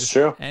goes. I mean, it's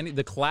true.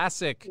 The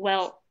classic.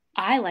 Well,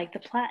 I like the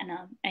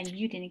platinum, and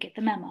you didn't get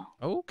the memo.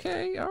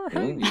 Okay, all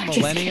right, you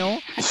millennial.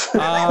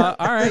 All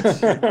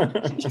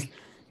right.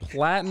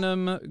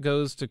 Platinum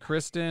goes to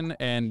Kristen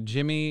and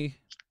Jimmy.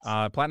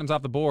 Platinum's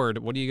off the board.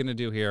 What are you going to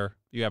do here?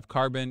 You have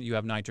carbon, you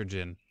have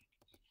nitrogen.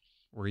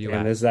 Where are you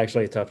at? This is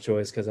actually a tough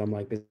choice because I'm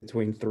like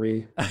between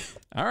 3.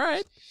 All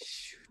right.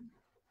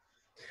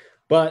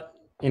 But,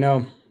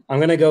 I'm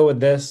going to go with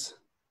this.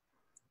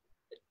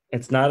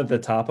 It's not at the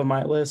top of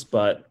my list,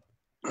 but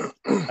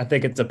I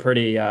think it's a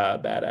pretty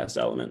badass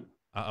element.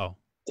 Uh-oh.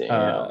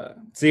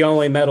 It's the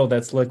only metal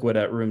that's liquid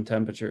at room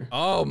temperature.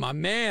 Oh, my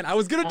man. I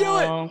was going to do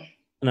it.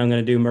 And I'm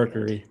going to do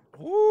mercury.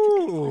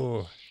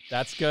 Ooh,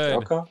 that's good.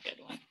 Okay.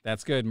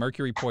 That's good.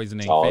 Mercury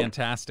poisoning. Solid.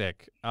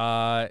 Fantastic.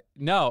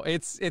 No,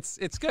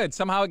 it's good.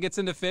 Somehow it gets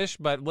into fish,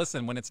 but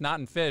listen, when it's not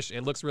in fish,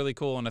 it looks really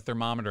cool on a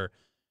thermometer.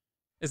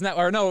 Isn't that,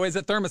 or no, is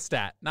it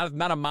thermostat? Not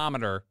a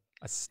mommeter,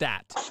 a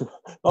stat.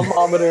 A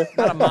mommeter.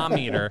 Not a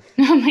mom-meter.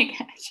 Oh my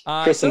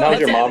gosh. Kristen, how's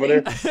your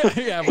mommeter?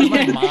 Yeah,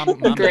 where's my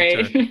mom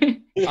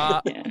Great.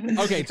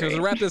 Okay, so to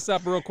wrap this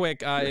up real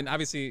quick, and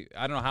obviously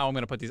I don't know how I'm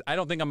going to put these. I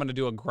don't think I'm going to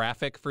do a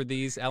graphic for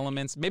these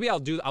elements. Maybe I'll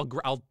pull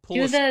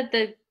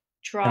the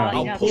draw.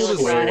 I'll pull the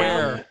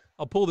square.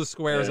 I'll pull the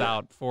squares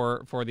out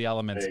for the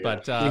elements,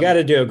 but you got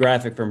to do a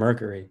graphic for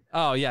mercury.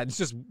 Oh yeah, it's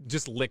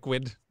just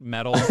liquid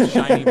metal,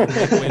 shiny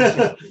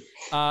liquid.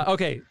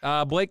 Okay,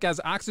 Blake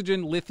has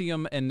oxygen,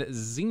 lithium, and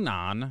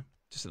xenon.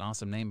 Just an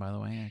awesome name, by the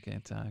way. I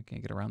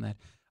can't get around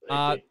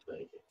that.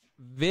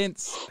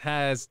 Vince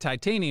has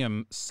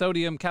titanium,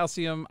 sodium,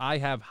 calcium. I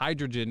have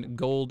hydrogen,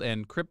 gold,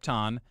 and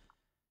krypton.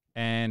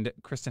 And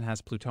Kristen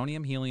has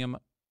plutonium, helium,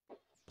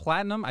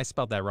 platinum. I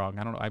spelled that wrong.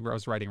 I don't know. I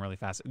was writing really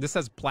fast. This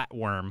says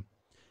platworm.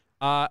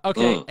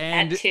 Okay,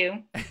 and,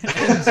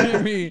 and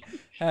Jimmy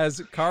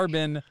has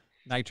carbon,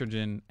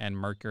 nitrogen, and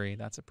mercury.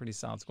 That's a pretty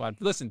solid squad.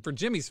 Listen, for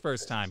Jimmy's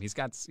first time, he's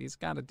got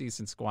a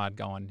decent squad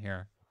going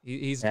here.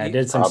 I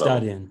did some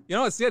studying. You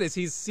know what's good is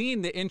he's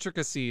seen the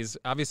intricacies,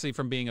 obviously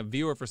from being a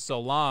viewer for so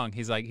long.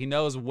 He's like, he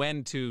knows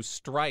when to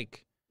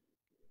strike,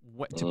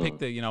 what to pick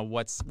the,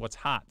 what's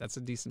hot. That's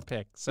a decent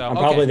pick. So I'm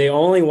probably the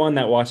only one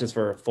that watches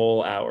for a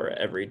full hour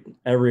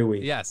every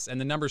week. Yes,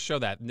 and the numbers show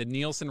that. The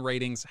Nielsen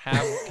ratings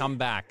have come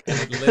back. And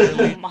it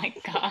literally, oh my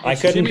god! I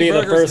couldn't be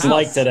the first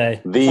like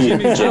today.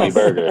 The Jimmy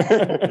Burger.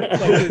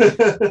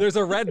 Like, there's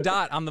a red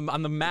dot on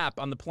the map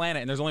on the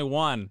planet, and there's only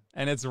one,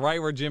 and it's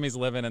right where Jimmy's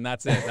living, and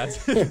that's it.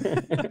 That's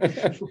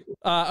it.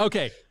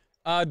 Okay.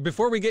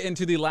 Before we get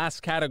into the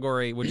last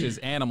category, which is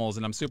animals,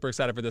 and I'm super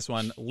excited for this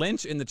one,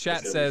 Lynch in the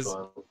chat says,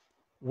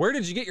 where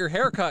did you get your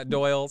haircut,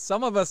 Doyle?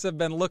 Some of us have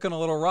been looking a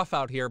little rough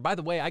out here. By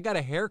the way, I got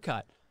a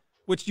haircut,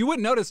 which you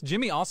wouldn't notice.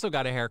 Jimmy also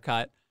got a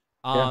haircut.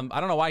 I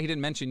don't know why he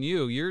didn't mention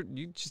you.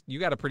 You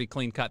got a pretty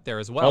clean cut there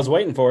as well. I was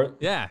waiting for it.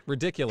 Yeah,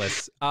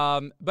 ridiculous.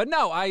 But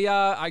no,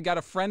 I got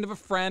a friend of a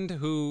friend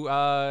who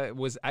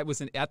was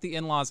at the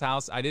in-laws'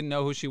 house. I didn't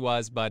know who she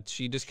was, but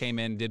she just came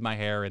in, did my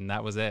hair, and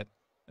that was it.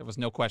 There was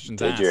no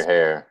questions asked. Did your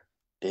hair?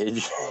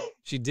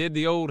 She did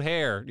the old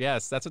hair.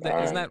 Yes, that's what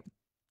that isn't that.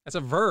 That's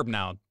a verb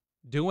now.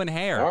 Doing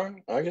hair. All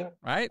right, I get it.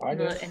 Right?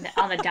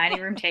 On the dining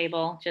room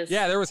table, just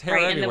there was hair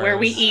right everywhere. where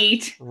we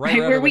eat. Right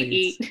where we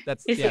eat.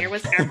 His hair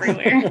was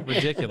everywhere.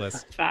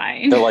 Ridiculous.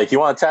 Fine. They're like, you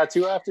want a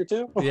tattoo after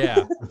too? Yeah.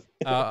 Wait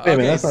a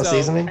minute, that's not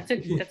seasoning. That's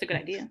a good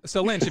idea.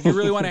 So Lynch, if you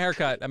really want a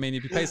haircut, I mean,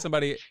 if you pay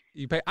somebody,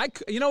 you pay.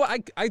 You know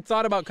what? I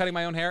thought about cutting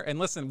my own hair, and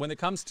listen, when it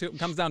comes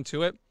down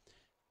to it,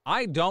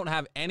 I don't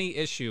have any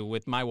issue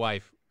with my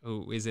wife,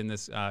 who is in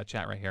this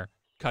chat right here,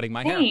 cutting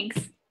my hair.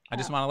 I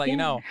just want to let you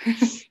know.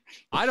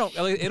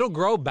 It'll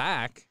grow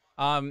back.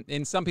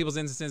 In some people's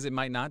instances, it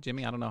might not.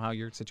 Jimmy, I don't know how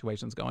your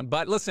situation's going.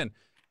 But listen,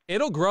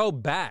 it'll grow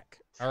back.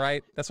 All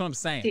right? That's what I'm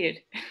saying. Dude.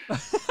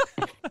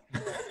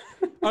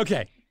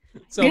 Okay.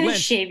 So you're gonna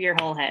Lynch, shave your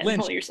whole head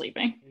while you're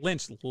sleeping.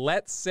 Lynch,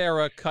 let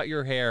Sarah cut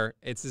your hair.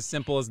 It's as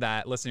simple as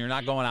that. Listen, you're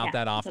not going out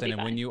that often.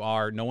 And when you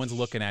are, no one's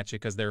looking at you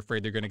because they're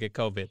afraid they're going to get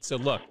COVID. So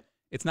look,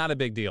 it's not a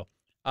big deal.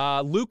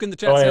 Luke in the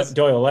chat says,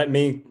 Doyle, let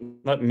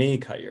me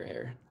cut your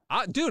hair.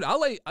 Dude, I'll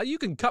let you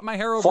can cut my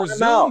hair over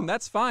Zoom.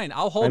 That's fine.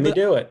 Let me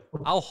do it.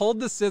 I'll hold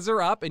the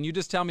scissor up, and you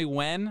just tell me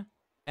when,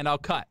 and I'll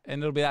cut,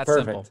 and it'll be that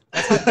Perfect.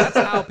 simple. That's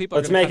how people.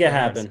 Let's make it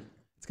happen.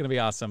 It's gonna be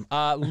awesome.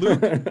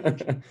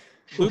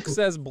 Luke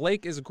says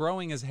Blake is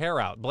growing his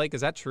hair out. Blake,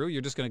 is that true?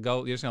 You're just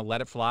gonna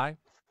let it fly?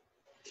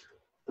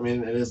 I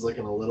mean, it is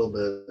looking a little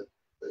bit.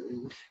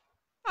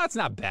 That's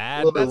not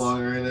bad. A little bit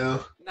longer right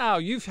now. No,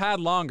 you've had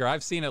longer.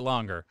 I've seen it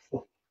longer.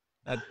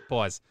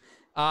 Pause.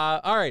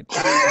 All right.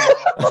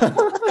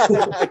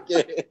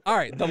 All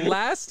right. The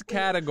last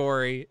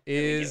category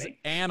is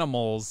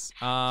animals.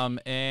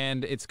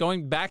 And it's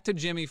going back to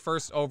Jimmy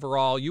first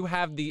overall. You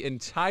have the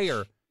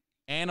entire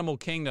animal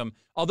kingdom.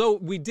 Although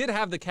we did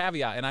have the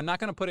caveat, and I'm not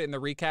going to put it in the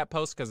recap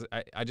post because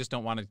I just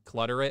don't want to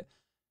clutter it.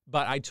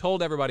 But I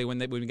told everybody when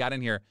we got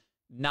in here,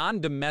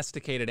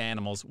 non-domesticated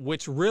animals,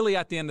 which really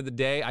at the end of the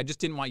day, I just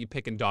didn't want you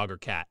picking dog or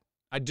cat.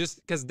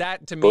 because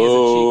that to me is a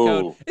cheat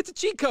code. It's a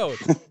cheat code.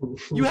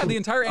 You have the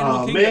entire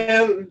animal kingdom.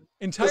 Man,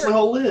 that's the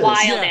whole list.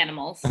 Wild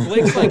animals.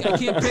 Blake's like, I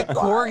can't pick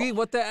corgi.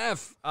 What the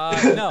f?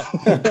 No.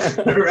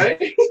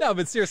 Right? No,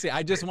 but seriously,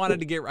 I just wanted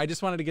to get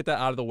that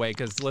out of the way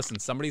because listen,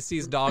 somebody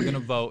sees dog in a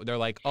vote, they're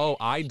like, oh,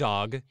 I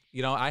dog.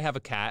 You know, I have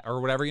a cat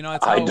or whatever. You know,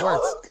 that's how it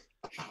works.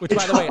 Which,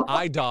 by the way,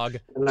 iDog,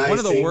 one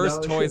of the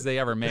worst toys they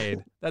ever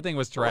made. That thing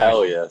was trash.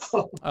 Hell yes.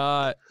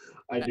 I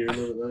do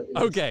remember that.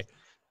 Yes. Okay.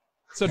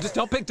 So just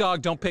don't pick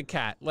dog, don't pick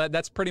cat.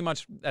 That's pretty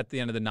much at the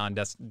end of the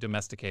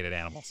non-domesticated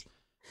animals.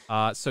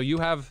 So you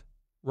have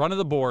run of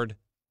the board.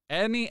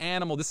 Any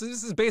animal. This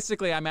is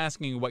basically I'm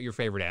asking you what your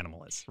favorite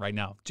animal is right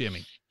now,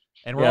 Jimmy.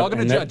 And we're all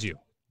going to judge you.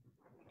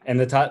 And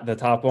the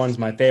top one's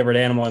my favorite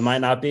animal. It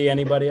might not be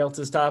anybody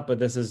else's top, but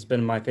this has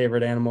been my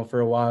favorite animal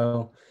for a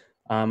while.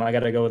 I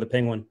got to go with a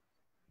penguin.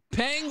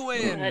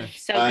 Penguin. Good.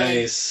 So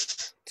Nice.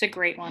 good. It's a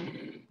great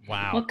one.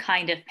 Wow. What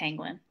kind of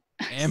penguin?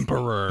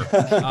 Emperor.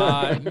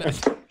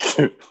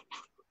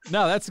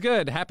 No, that's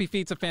good. Happy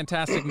Feet's a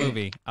fantastic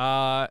movie.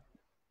 And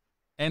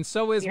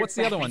so is, what's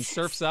the other one?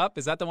 Surf's Up?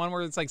 Is that the one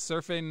where it's like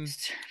surfing?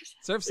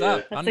 Surf's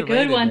Up. That's underrated.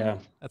 a good one. Yeah.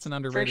 That's an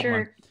underrated For sure.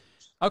 one.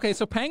 Okay,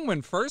 so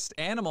penguin, first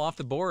animal off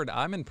the board.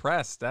 I'm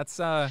impressed. That's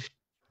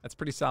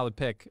pretty solid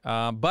pick.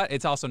 But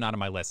it's also not on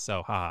my list,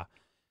 so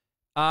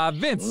haha.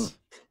 Vince,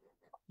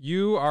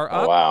 you are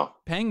up. Oh, wow.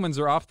 Penguins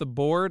are off the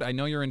board. I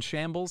know you're in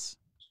shambles.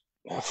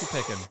 What you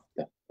picking?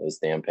 Those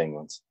damn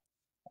penguins.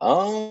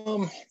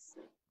 I'll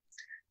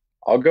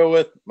go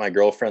with my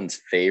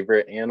girlfriend's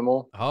favorite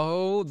animal.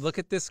 Oh, look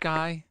at this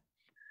guy.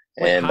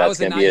 Wait, And how that's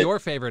is it gonna not be your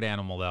favorite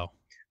animal though?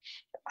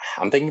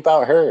 I'm thinking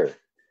about her.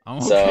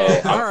 Okay,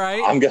 So all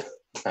right.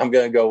 I'm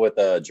gonna go with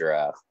a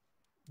giraffe.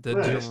 The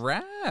Nice.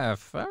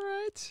 giraffe. All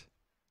right.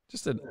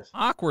 Just an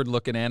awkward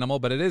looking animal,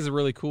 but it is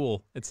really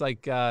cool. It's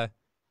like I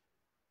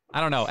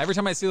don't know. Every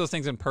time I see those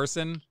things in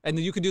person, and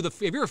you could do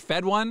if you're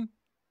fed one,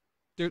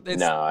 their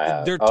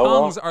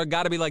tongues are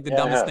got to be like the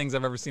dumbest things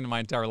I've ever seen in my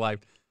entire life.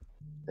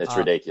 It's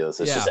ridiculous.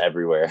 It's just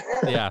everywhere.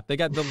 Yeah, they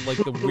got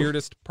the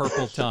weirdest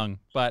purple tongue.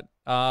 But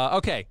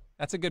okay,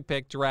 that's a good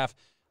pick, giraffe.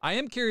 I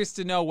am curious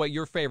to know what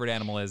your favorite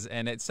animal is,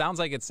 and it sounds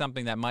like it's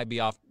something that might be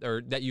off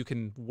or that you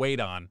can wait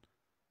on.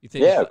 You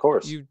think? Yeah, of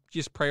course. You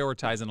just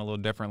prioritizing a little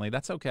differently.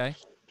 That's okay.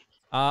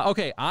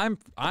 Okay, I'm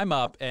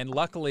up, and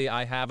luckily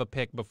I have a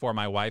pick before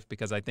my wife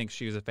because I think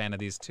she was a fan of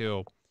these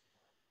too.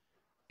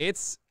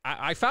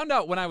 I found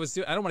out when I was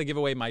I don't want to give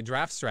away my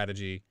draft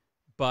strategy,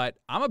 but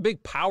I'm a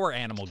big power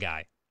animal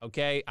guy.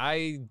 Okay,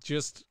 I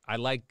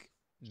like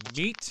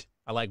meat.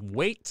 I like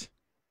weight.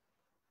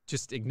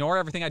 Just ignore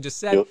everything I just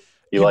said.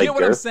 You like get what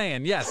girth? I'm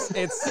saying? Yes.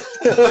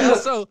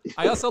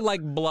 I also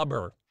like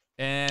blubber,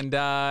 and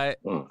I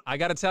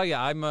got to tell you,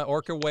 I'm an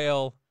orca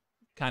whale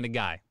kind of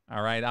guy.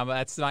 All right,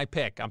 that's my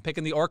pick. I'm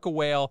picking the orca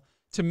whale.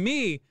 To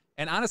me,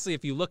 and honestly,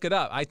 if you look it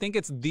up, I think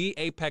it's the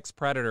apex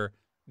predator,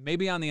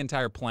 maybe on the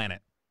entire planet.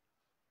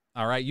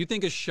 All right, you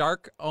think a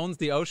shark owns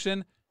the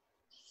ocean?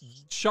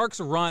 Sharks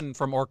run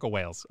from orca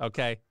whales,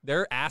 okay?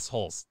 They're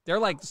assholes. They're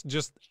like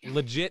just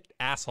legit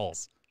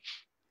assholes.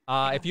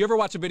 If you ever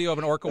watch a video of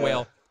an orca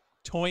whale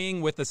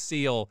toying with a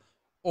seal,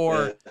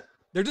 or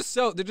they're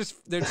so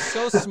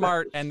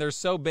smart and they're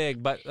so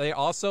big, but they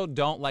also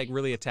don't like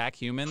really attack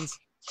humans.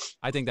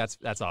 I think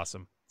that's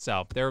awesome.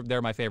 So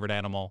they're my favorite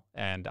animal,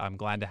 and I'm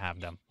glad to have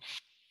them.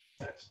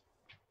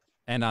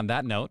 And on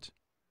that note,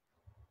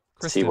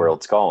 Kristen,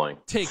 SeaWorld's calling.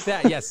 Take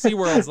that. Yes,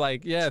 SeaWorld's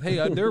like, yeah,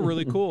 hey, they're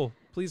really cool.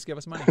 Please give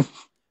us money.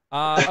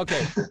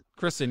 Okay,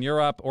 Kristen, you're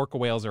up. Orca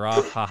whales are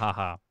off. Ha, ha,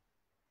 ha.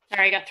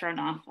 Sorry, I got thrown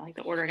off. Like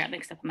the order got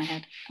mixed up in my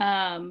head.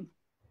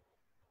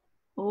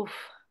 Oof.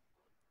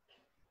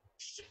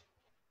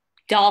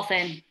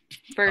 Dolphin,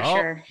 for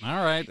sure.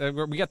 All right.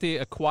 We got the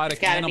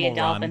aquatic Gotta animal be a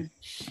dolphin.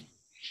 run.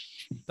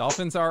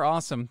 Dolphins are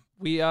awesome.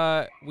 We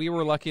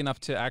were lucky enough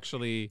to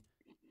actually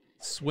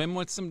swim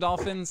with some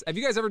dolphins. Have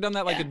you guys ever done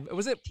that? Like,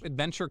 was it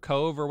Adventure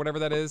Cove or whatever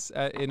that is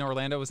in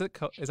Orlando? Is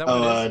that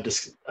what it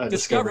is?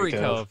 Discovery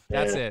Cove.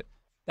 That's it.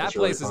 That That's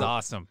place really is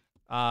awesome.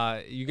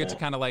 You get to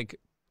kind of like,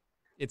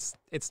 it's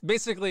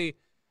basically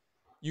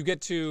you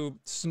get to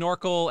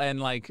snorkel and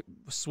like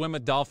swim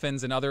with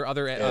dolphins and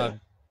other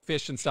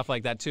fish and stuff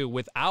like that too,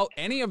 without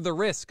any of the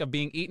risk of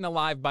being eaten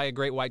alive by a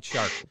great white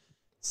shark.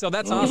 So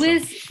that's awesome.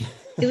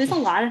 It was a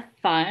lot of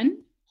fun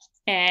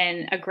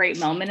and a great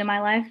moment in my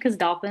life because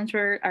dolphins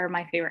are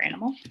my favorite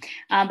animal.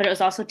 But it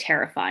was also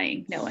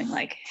terrifying knowing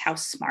like how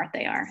smart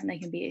they are, and they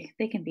can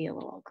be a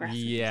little aggressive.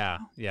 Yeah.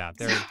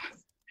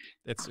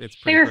 It's pretty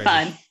They were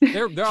crazy.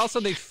 fun. They're also,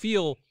 they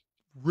feel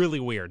really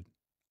weird.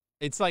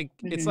 It's like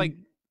it's like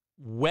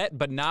wet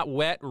but not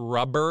wet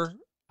rubber.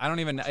 I don't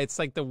even. It's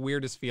like the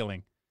weirdest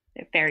feeling.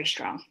 They're very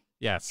strong.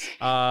 Yes.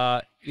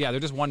 Yeah, they're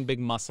just one big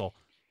muscle.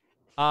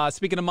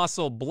 Speaking of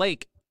muscle,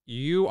 Blake,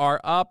 you are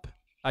up.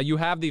 You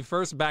have the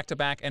first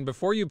back-to-back, and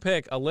before you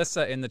pick,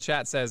 Alyssa in the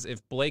chat says,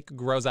 if Blake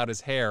grows out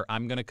his hair,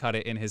 I'm going to cut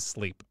it in his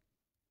sleep.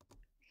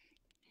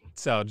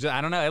 So I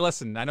don't know.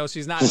 Listen, I know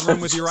she's not in the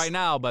room with you right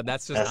now, but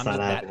that's just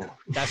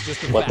that's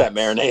just the let that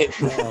facts.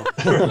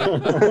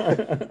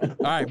 marinate.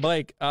 All right,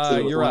 Blake, So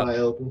you're up.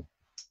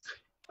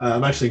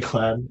 I'm actually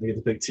glad I get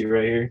to pick 2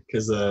 right here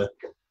because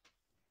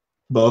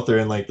both are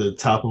in like the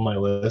top of my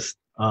list.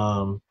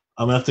 I'm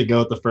gonna have to go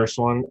with the first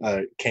one,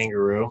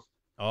 kangaroo.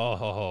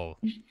 Oh,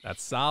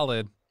 that's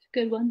solid.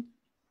 Good one.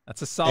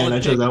 That's a solid. And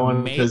I chose that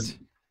one mate. because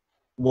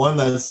one,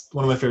 that's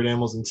one of my favorite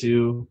animals, and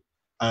 2,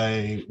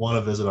 I want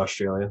to visit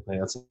Australia. Like,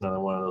 that's another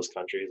one of those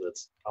countries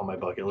that's on my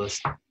bucket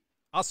list.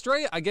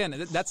 Australia, again,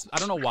 I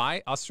don't know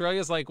why.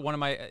 Australia's like one of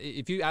my,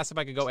 if you asked if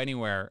I could go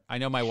anywhere, I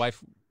know my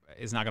wife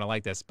is not going to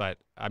like this, but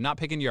I'm not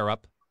picking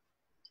Europe.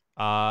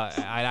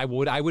 I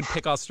would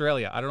pick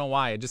Australia. I don't know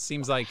why. It just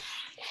seems like,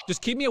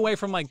 just keep me away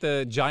from like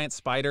the giant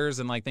spiders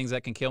and like things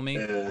that can kill me.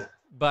 Yeah,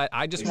 But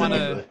I just want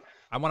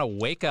to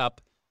wake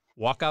up,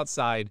 walk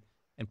outside,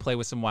 and play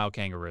with some wild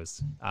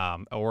kangaroos.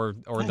 Or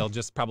they'll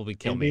just probably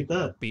kill me,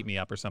 beat me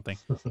up or something.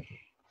 All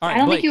right, I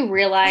don't Blake. think you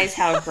realize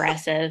how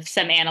aggressive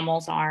some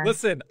animals are.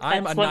 Listen,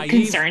 That's what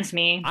concerns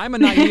me. I'm a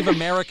naive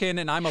American,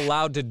 and I'm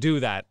allowed to do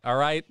that. All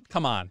right,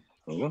 come on.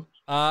 Mhm.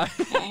 All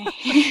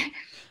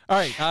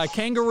right,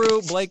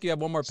 kangaroo. Blake, you have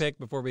one more pick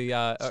before we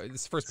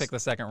this first pick of the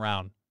second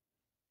round.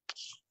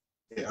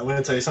 Yeah, I'm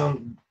gonna tell you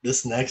something.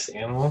 This next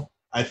animal,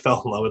 I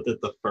fell in love with it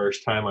the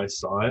first time I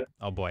saw it.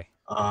 Oh boy.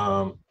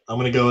 I'm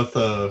gonna go with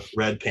the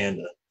red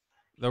panda.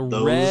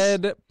 Those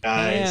red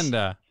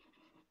panda.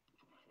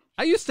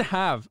 I used to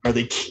have. Are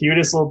the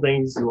cutest little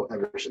things you will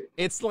ever see.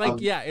 It's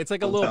like it's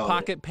like a little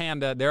pocket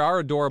panda. They are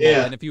adorable,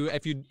 and if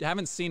you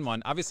haven't seen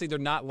one, obviously they're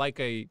not like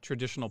a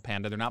traditional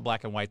panda. They're not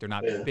black and white. They're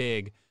not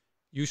big.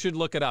 You should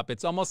look it up.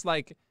 It's almost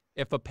like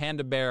if a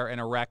panda bear and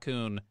a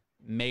raccoon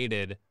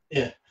mated.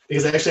 Yeah,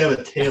 because they actually have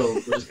a tail,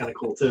 which is kind of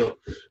cool too.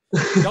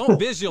 Don't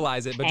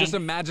visualize it, but just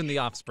imagine the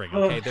offspring.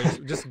 Okay,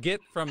 just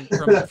get from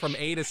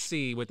A to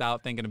C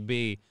without thinking of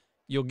B.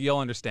 You'll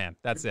understand.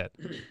 That's it.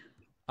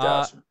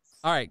 Gotcha.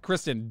 All right,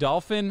 Kristen,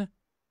 dolphin,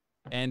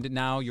 and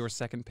now your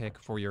second pick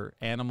for your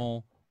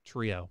animal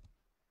trio.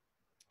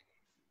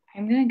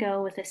 I'm going to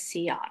go with a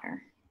sea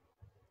otter.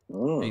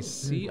 A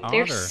sea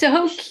otter. They're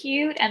so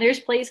cute, and there's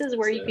places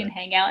where you can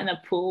hang out in the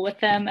pool with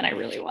them, and I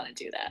really want to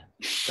do that.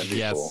 That'd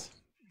be cool.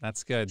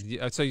 That's good.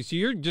 So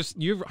you're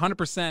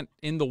 100%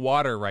 in the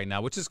water right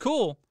now, which is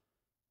cool.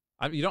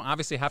 You don't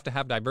obviously have to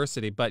have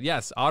diversity, but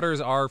yes, otters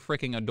are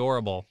freaking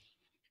adorable.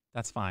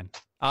 That's fine.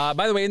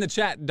 By the way, in the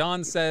chat,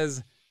 Dawn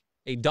says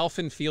a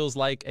dolphin feels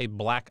like a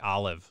black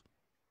olive.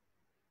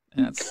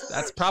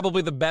 That's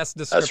probably the best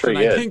description.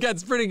 I think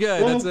that's pretty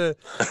good. That's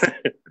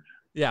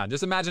yeah.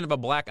 Just imagine if a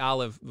black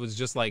olive was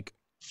just like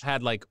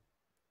had like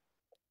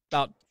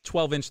about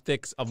 12-inch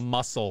thicks of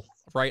muscle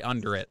right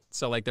under it.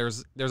 So like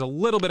there's a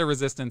little bit of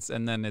resistance,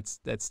 and then it's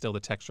still the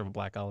texture of a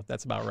black olive.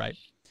 That's about right.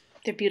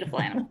 They're beautiful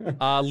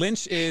animals.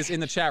 Lynch is in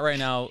the chat right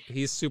now.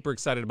 He's super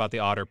excited about the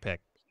otter pick.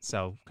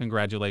 So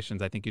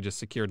congratulations. I think you just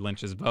secured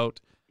Lynch's vote.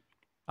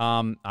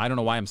 I don't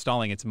know why I'm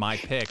stalling. It's my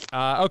pick.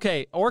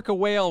 Okay, orca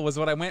whale was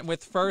what I went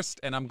with first,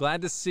 and I'm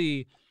glad to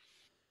see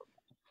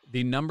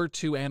the number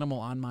 2 animal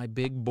on my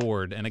big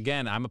board. And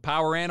again, I'm a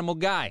power animal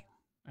guy.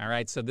 All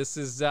right, so this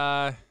is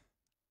I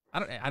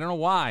don't know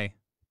why.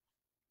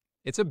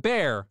 It's a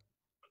bear,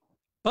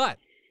 but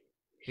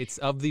it's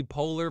of the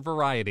polar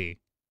variety.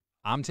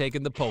 I'm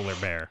taking the polar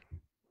bear.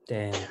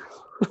 Damn.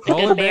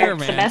 Polar bear,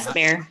 man. The best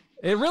bear.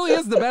 It really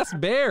is the best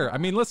bear. I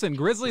mean, listen,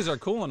 grizzlies are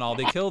cool and all.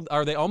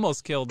 They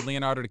almost killed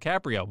Leonardo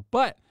DiCaprio.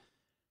 But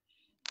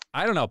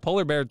I don't know.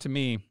 Polar bear to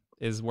me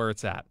is where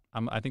it's at.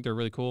 I think they're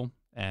really cool.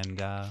 And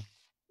I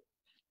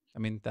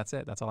mean, that's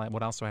it. That's all.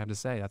 What else do I have to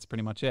say? That's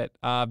pretty much it.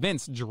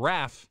 Vince,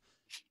 giraffe,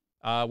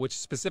 which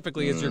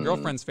specifically is your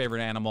girlfriend's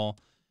favorite animal.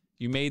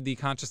 You made the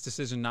conscious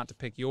decision not to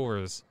pick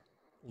yours.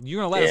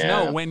 You're gonna let us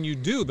know when you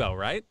do, though,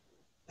 right?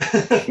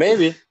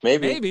 Maybe. Or I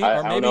maybe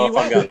don't know if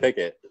I'm gonna pick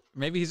it.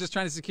 Maybe he's just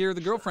trying to secure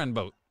the girlfriend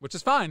vote, which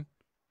is fine.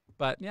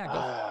 But yeah,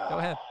 go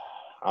ahead.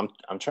 I'm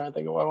trying to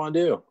think of what I want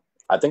to do.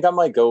 I think I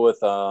might go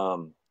with a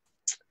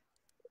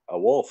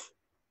wolf.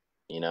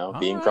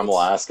 Being from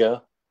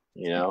Alaska,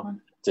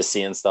 just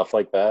seeing stuff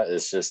like that.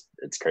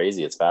 It's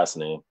crazy. It's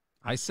fascinating.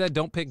 I said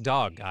don't pick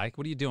dog, guy.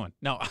 What are you doing?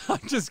 No,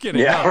 I'm just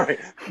kidding. Yeah, no. right.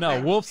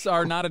 No, wolves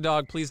are not a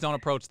dog. Please don't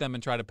approach them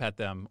and try to pet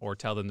them or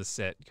tell them to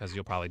sit because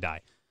you'll probably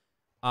die.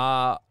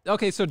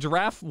 Okay, so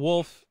giraffe,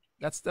 wolf.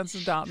 That's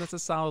a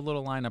solid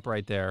little lineup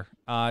right there.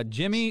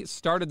 Jimmy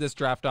started this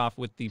draft off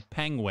with the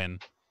penguin,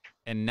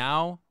 and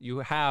now you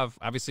have,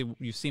 obviously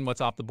you've seen what's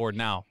off the board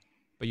now,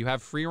 but you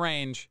have free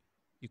range.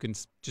 You can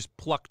just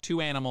pluck 2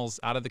 animals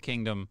out of the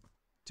kingdom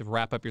to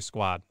wrap up your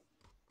squad.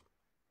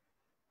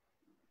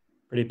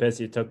 Pretty pissed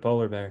you took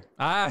polar bear.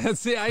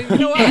 See, you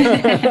know what?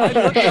 I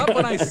looked up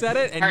when I said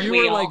it, and you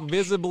were like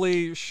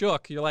visibly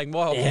shook. You're like,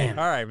 whoa, damn.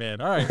 All right,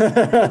 man, all right.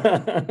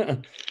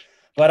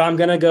 But I'm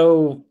going to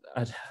go...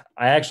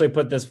 I actually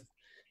put this,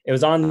 it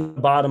was on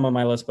the bottom of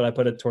my list, but I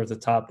put it towards the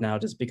top now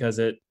just because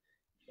it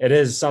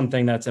is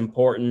something that's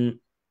important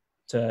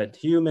to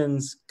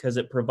humans because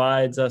it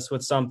provides us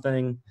with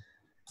something.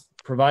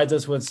 provides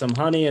us with some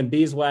honey and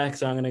beeswax.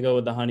 So I'm going to go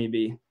with the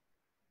honeybee.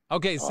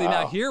 Okay, so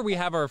now here we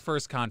have our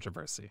first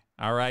controversy.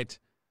 All right.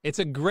 It's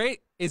a great,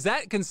 is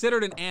that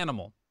considered an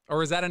animal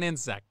or is that an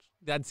insect?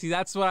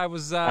 That's what I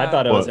was. I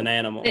thought it was an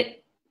animal.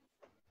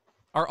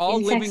 Are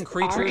all living Insects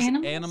creatures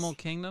are animal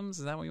kingdoms?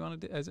 Is that what you want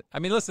to do? I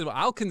mean, listen,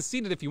 I'll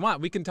concede it if you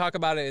want. We can talk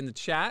about it in the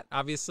chat,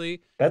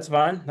 obviously. That's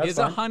fine. That's is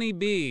fine. a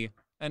honeybee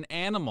an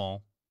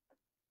animal?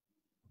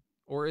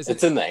 Or is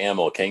it's in the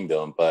animal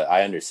kingdom, but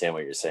I understand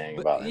what you're saying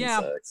about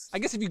insects. I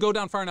guess if you go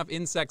down far enough,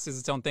 insects is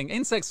its own thing.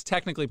 Insects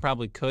technically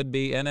probably could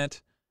be in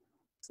it,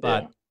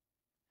 but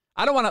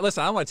I don't want to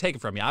listen. I don't want to take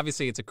it from you.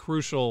 Obviously, it's a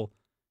crucial.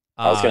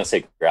 I was gonna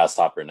say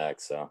grasshopper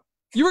next, so.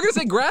 You were gonna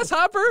say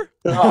grasshopper?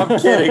 No, I'm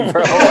kidding,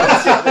 bro.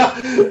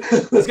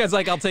 This guy's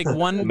like, I'll take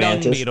one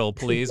dung beetle,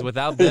 please.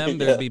 Without them,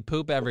 there'd be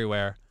poop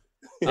everywhere.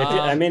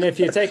 I mean, if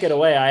you take it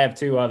away, I have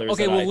two others.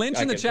 Okay, well, Lynch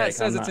in the chat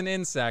says it's an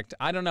insect.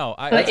 I don't know.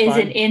 But is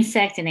an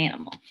insect an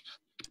animal?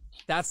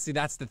 That's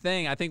the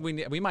thing. I think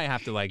we might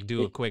have to like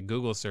do a quick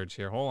Google search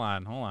here. Hold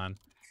on.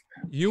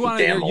 You want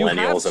damn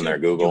millennials in their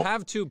Google? You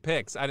have two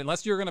picks.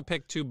 Unless you're gonna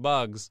pick two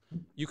bugs,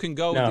 you can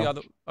go with the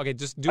other. Okay,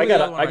 just do. I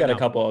got a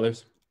couple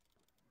others.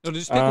 No,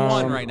 just pick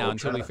one right now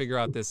until we figure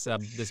out this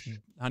this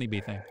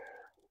honeybee thing.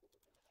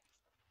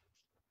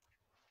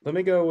 Let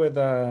me go with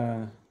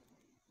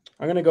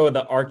I'm gonna go with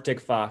the Arctic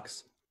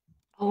fox.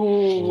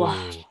 Oh,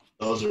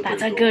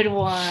 that's a good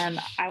one.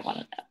 I want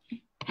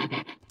to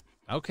know.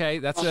 Okay,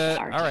 that's all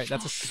right.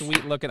 That's a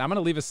sweet looking. I'm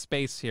gonna leave a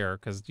space here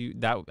because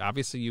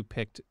obviously you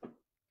picked.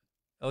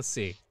 Let's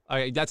see. All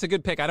right, that's a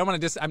good pick. I don't want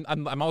to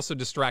I'm also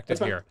distracted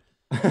here.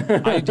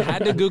 I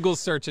had to Google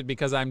search it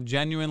because I'm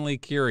genuinely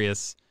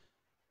curious.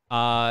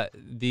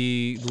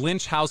 The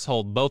Lynch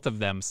household, both of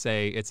them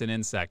say it's an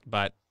insect,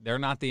 but they're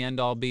not the end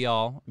all be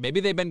all.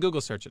 Maybe they've been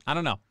Google searching. I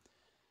don't know.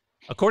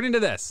 According to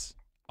this,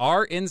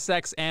 are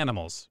insects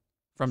animals?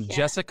 From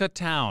Jessica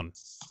Town,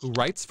 who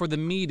writes for The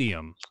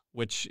Medium,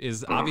 which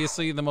is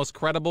obviously the most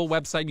credible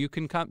website you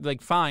can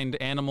find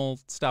animal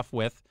stuff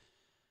with.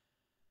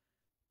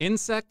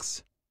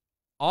 Insects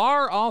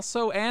are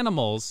also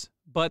animals,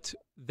 but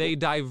they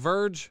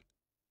diverge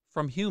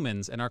from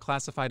humans and are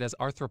classified as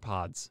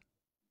arthropods.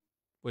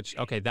 Which,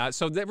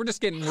 so we're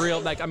just getting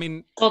real,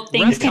 well,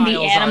 things can be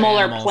animal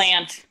or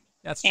plant.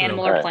 That's true.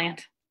 Animal or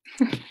plant.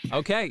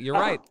 Okay, you're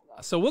right.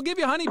 So we'll give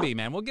you honeybee,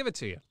 man. We'll give it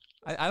to you.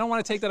 I don't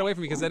want to take that away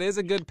from you because that is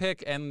a good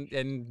pick, and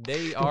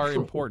they are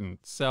important.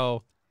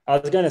 So I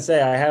was gonna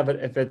say I have it.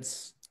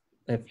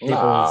 If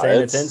people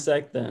say it's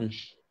insect, then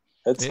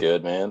it's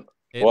good, man.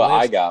 What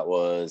I got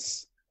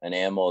was an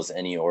animal is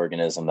any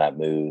organism that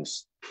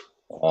moves.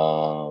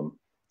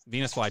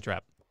 Venus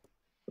flytrap.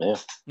 Yeah.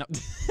 No.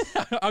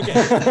 Okay.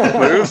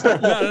 Move. No.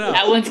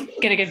 That one's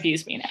gonna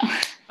confuse me now.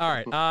 All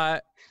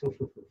right.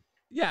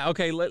 Yeah.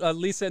 Okay.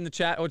 Lisa in the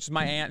chat, which is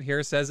my aunt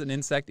here, says an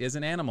insect is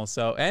an animal.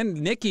 So, and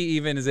Nikki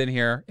even is in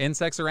here.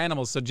 Insects are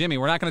animals. So, Jimmy,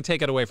 we're not going to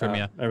take it away from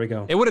you. There we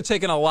go. It would have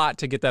taken a lot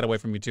to get that away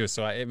from you too.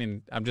 So, I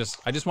mean, I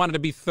just wanted to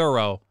be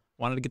thorough.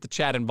 Wanted to get the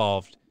chat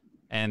involved,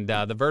 and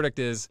the verdict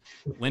is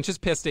Lynch is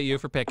pissed at you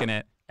for picking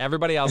it.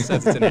 Everybody else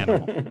says it's an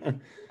animal.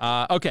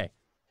 Okay.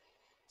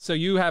 So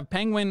you have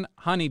penguin,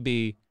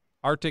 honeybee,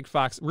 Arctic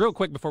fox. Real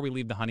quick before we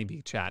leave the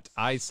honeybee chat,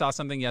 I saw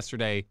something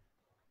yesterday.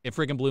 It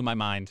freaking blew my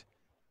mind.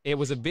 It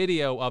was a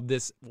video of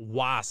this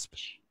wasp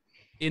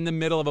in the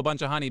middle of a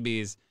bunch of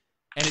honeybees,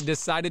 and it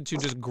decided to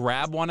just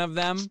grab one of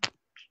them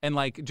and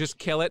just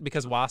kill it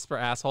because wasps are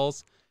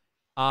assholes.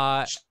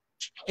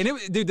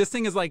 Dude, this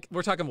thing is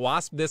we're talking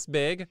wasp this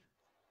big,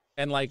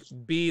 and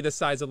bee the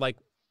size of I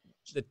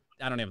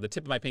don't know, the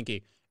tip of my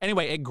pinky.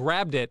 Anyway, it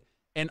grabbed it,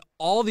 and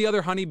all the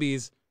other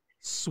honeybees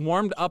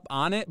swarmed up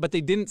on it, but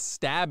they didn't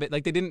stab it. They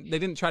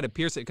didn't try to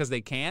pierce it because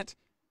they can't.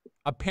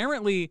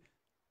 Apparently,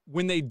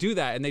 when they do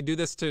that, and they do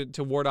this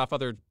to ward off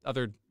other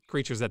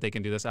creatures that they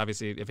can do this,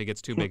 obviously if it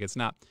gets too big, it's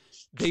not.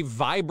 They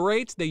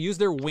vibrate, they use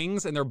their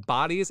wings and their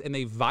bodies, and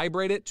they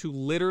vibrate it to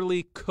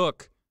literally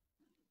cook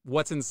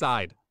what's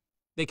inside.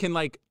 They can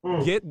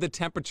get the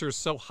temperature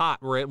so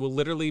hot where it will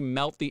literally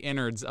melt the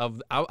innards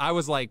of, I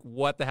was like,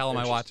 what the hell am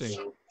I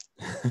watching?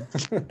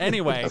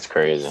 Anyway. That's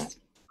crazy.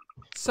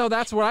 So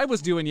that's what I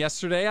was doing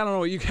yesterday. I don't know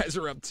what you guys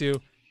are up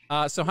to.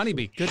 So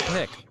honeybee, good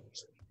pick.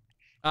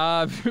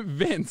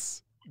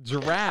 Vince,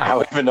 giraffe. I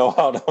don't even know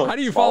how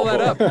do you follow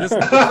that up? This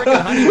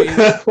freaking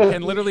honeybee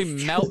can literally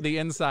melt the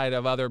inside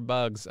of other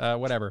bugs.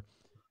 Whatever.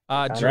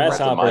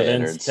 Grasshopper,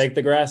 Vince. Take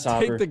the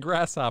grasshopper. Take the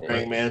grasshopper.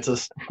 Praying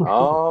mantis.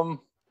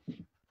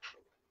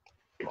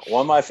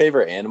 One of my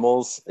favorite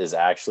animals is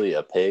actually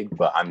a pig,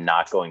 but I'm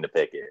not going to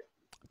pick it.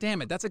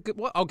 Damn it, that's a good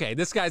one. Okay,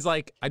 this guy's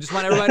I just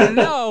want everybody to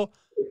know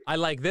I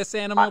like this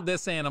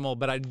animal,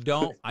 but I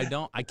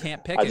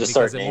can't pick it. I just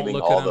start naming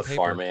all the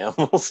farm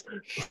animals.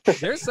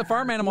 There's a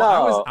farm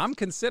animal I'm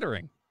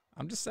considering.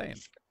 I'm just saying.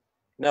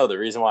 No, the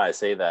reason why I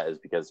say that is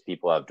because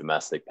people have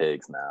domestic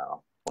pigs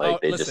now.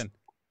 Listen,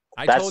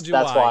 that's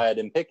why I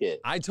didn't pick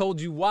it. I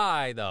told you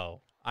why,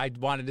 though. I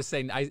wanted to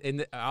say,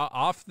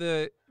 off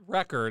the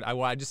record,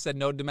 I just said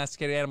no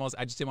domesticated animals.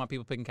 I just didn't want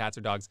people picking cats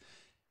or dogs.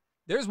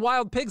 There's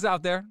wild pigs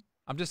out there.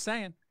 I'm just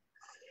saying.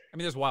 I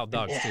mean, there's wild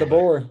dogs too. The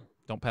boar.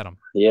 Don't pet them.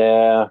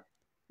 Yeah.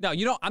 No,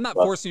 you don't. I'm not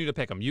forcing you to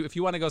pick them. If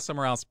you want to go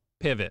somewhere else,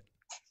 pivot.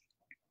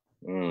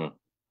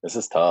 This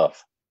is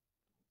tough.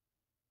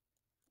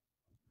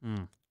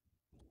 It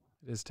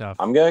is tough.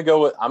 I'm gonna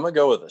go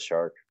with a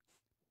shark.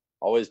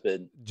 Always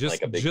been just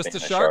like a big just fan a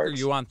of shark, sharks. or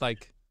you want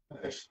like?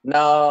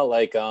 No,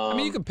 like I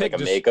mean, you can pick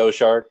like a just... mako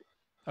shark.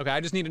 Okay,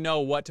 I just need to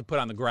know what to put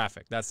on the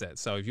graphic. That's it.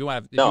 So if you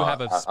have, you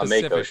have a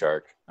specific mako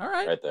shark. All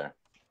right, right there.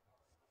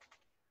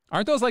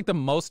 Aren't those like the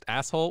most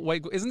asshole?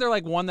 Wait, isn't there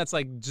like one that's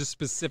like just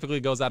specifically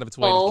goes out of its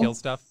way to kill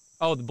stuff?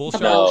 Oh, the bull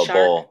shark. No,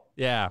 bull.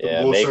 Yeah,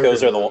 yeah.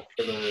 Makos are the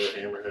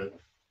hammerhead.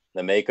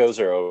 The makos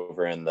are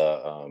over in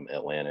the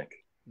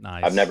Atlantic.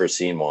 Nice. I've never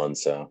seen one,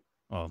 so.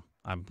 Well,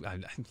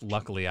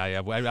 luckily I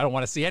don't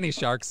want to see any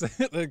sharks. I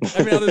mean,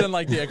 other than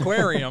like the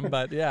aquarium,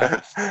 but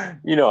yeah.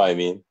 You know what I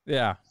mean.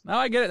 Yeah. No,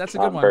 I get it. That's a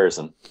good one.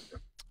 Person.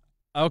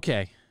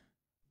 Okay.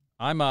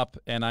 I'm up,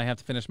 and I have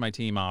to finish my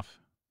team off.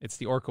 It's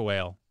the orca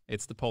whale.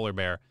 It's the polar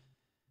bear.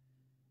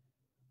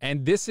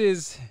 And this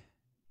is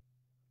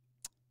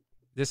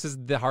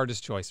the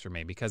hardest choice for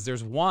me because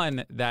there's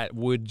one that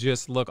would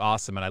just look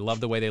awesome, and I love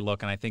the way they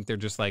look, and I think they're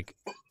just like,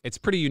 it's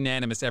pretty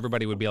unanimous.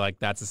 Everybody would be like,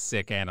 that's a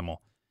sick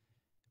animal.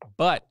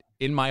 But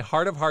in my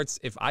heart of hearts,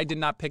 if I did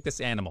not pick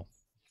this animal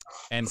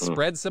and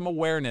spread some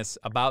awareness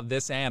about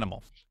this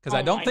animal, because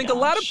I don't think a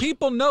lot of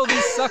people know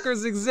these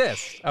suckers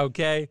exist,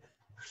 okay?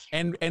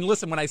 And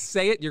listen, when I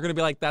say it, you're going to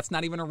be like, that's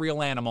not even a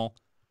real animal.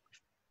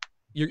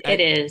 It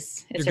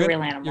is. It's a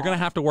real animal. You're going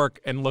to have to work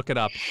and look it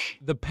up.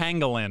 The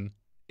pangolin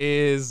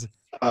is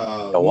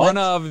What? one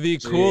of the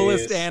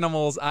coolest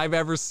animals I've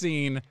ever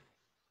seen.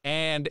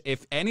 And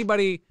if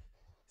anybody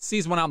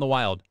sees one out in the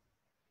wild,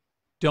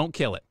 don't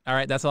kill it. All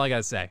right, that's all I got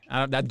to say.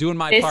 I'm not doing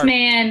my part. This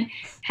man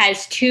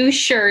has two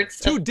shirts.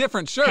 Two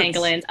different shirts.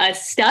 Pangolins, a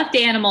stuffed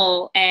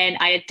animal, and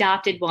I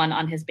adopted one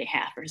on his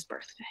behalf for his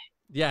birthday.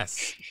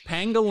 Yes,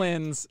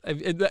 pangolins.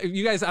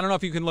 You guys, I don't know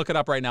if you can look it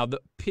up right now.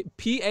 The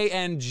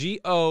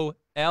Pangolins.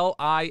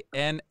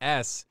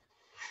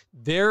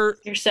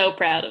 You're so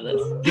proud of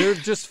this. They're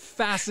just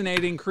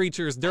fascinating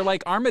creatures. They're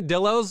like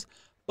armadillos,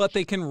 but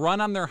they can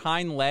run on their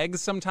hind legs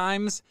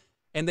sometimes,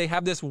 and they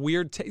have this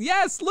weird.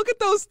 Yes, look at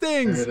those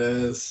things. There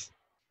it is.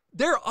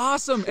 They're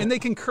awesome, and they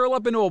can curl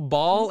up into a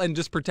ball and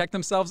just protect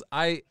themselves.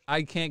 I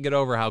can't get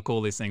over how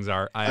cool these things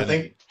are. I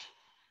think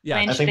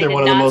Lynch, they're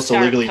one of the most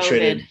illegally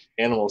traded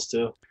animals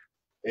too.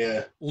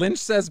 Yeah. Lynch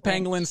says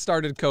pangolins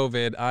started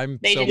COVID. I'm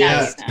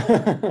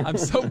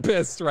so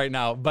pissed right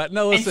now. But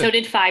no, listen. And so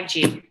did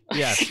 5G.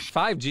 Yes,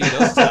 5G,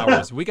 those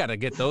towers. We got to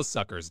get those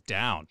suckers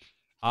down.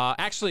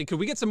 Actually, could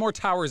we get some more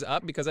towers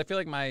up? Because I feel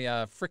like my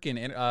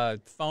freaking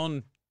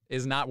phone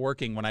is not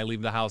working when I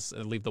leave the house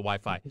and leave the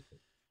Wi-Fi.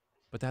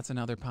 But that's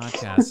another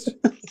podcast.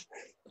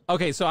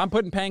 Okay, so I'm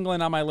putting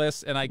pangolin on my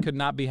list, and I could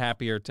not be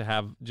happier to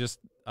have just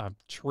a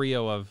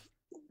trio of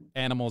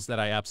animals that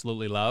I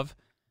absolutely love.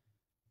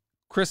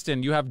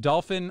 Kristen, you have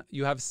dolphin,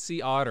 you have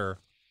sea otter,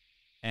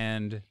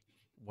 and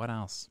what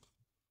else?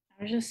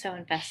 I'm just so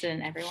invested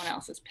in everyone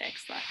else's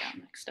picks that I got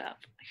mixed up.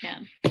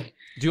 Again. Do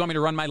you want me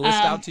to run my list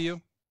out to you?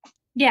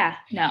 Yeah,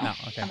 no,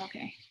 okay. I'm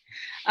okay.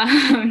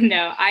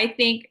 No, I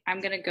think I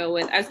was gonna go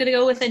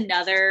with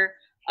another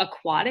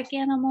aquatic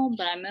animal,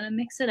 but I'm gonna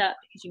mix it up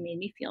because you made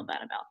me feel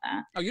bad about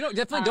that. Oh, you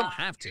definitely don't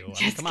have to.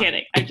 Just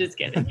kidding. I'm just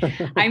kidding.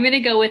 I'm gonna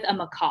go with a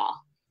macaw.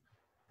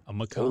 A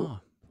macaw.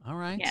 All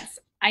right. Yes,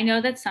 I know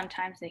that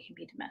sometimes they can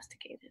be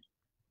domesticated,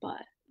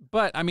 but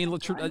I mean,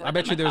 I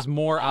bet you there's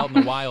more out in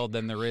the wild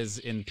than there is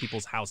in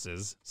people's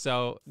houses.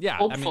 So yeah,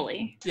 hopefully, I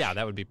mean, yeah,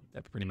 that'd be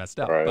pretty messed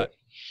up. Right. But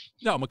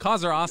no,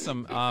 macaws are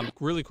awesome.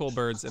 Really cool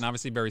birds, and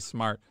obviously very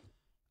smart.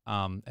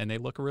 And they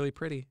look really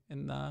pretty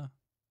in the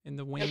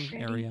wing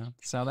area.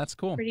 So that's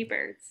cool. Pretty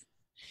birds.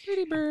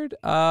 Pretty bird.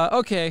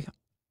 Okay,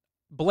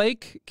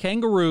 Blake,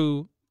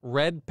 kangaroo,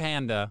 red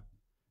panda,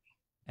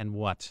 and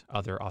what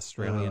other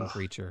Australian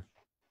creature?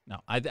 No,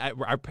 I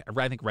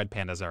think red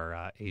pandas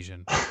are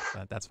Asian.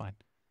 But that's fine.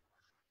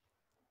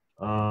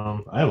 I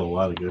have a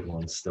lot of good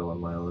ones still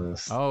on my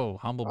list. Oh,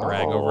 humble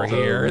brag over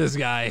here. This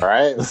guy. All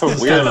right.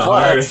 Weird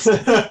flex.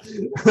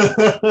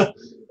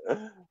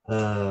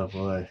 Oh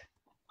boy.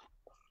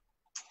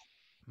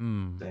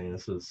 Dang,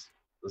 this is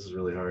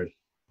really hard.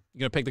 You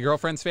gonna pick the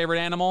girlfriend's favorite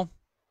animal?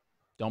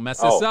 Don't mess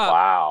this up.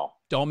 Wow.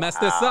 Don't mess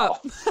this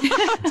up.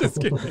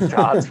 Just kidding.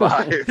 God's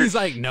fired. He's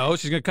like, no,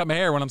 she's gonna cut my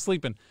hair when I'm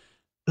sleeping.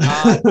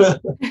 What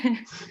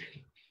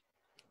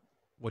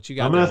you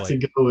got? I'm gonna have to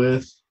go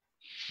with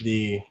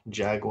the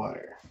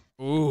jaguar.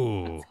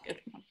 Ooh.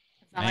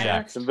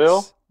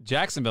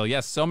 Jacksonville,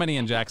 yes, so many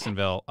in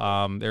Jacksonville.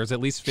 There's at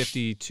least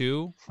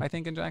 52, I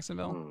think, in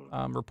Jacksonville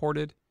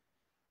reported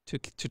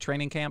to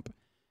training camp.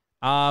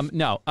 Yeah,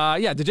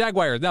 the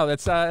Jaguars. No,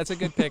 that's a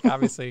good pick.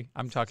 Obviously,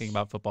 I'm talking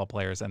about football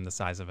players and the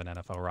size of an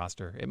NFL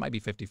roster. It might be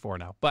 54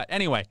 now, but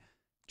anyway,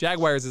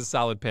 Jaguars is a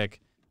solid pick.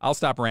 I'll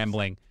stop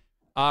rambling.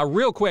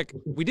 Real quick,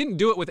 we didn't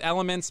do it with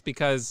elements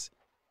because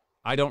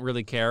I don't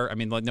really care. I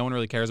mean, no one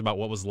really cares about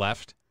what was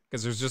left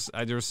because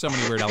there's so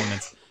many weird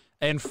elements.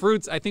 And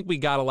fruits, I think we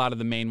got a lot of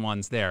the main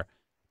ones there.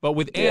 But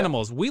with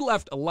animals, we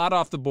left a lot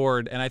off the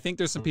board, and I think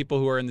there's some people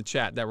who are in the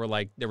chat that were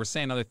like, they were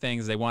saying other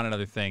things, they wanted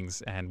other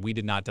things, and we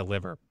did not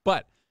deliver.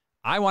 But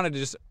I wanted to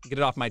just get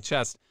it off my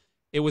chest.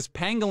 It was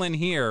pangolin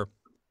here,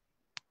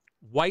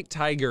 white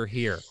tiger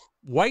here.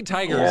 White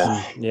tigers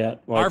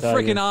are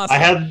freaking awesome. I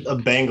had a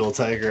Bengal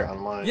tiger on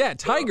mine. Yeah,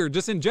 tiger,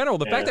 just in general.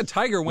 The fact that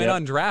tiger went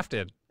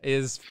undrafted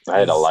is... I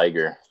had a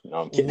liger.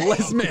 No, I'm kidding.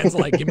 Les man's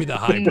like, give me the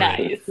hybrid.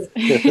 Nice.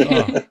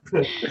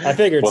 I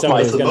figured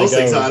somebody was going to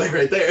go... exotic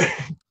right there.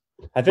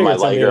 I figured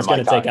somebody was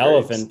going to take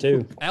elephant,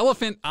 too.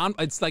 Elephant,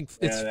 it's like,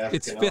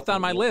 it's fifth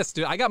on my list,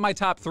 dude. I got my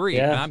top 3,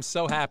 and I'm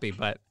so happy,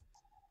 but...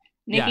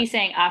 Nikki's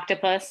saying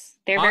octopus.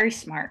 They're very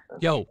smart.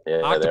 Yo,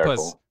 octopus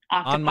cool.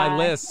 On my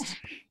list.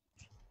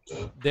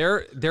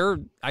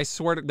 I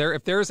swear to,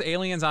 if there's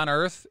aliens on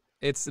Earth,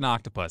 it's an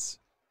octopus.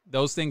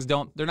 Those things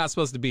they're not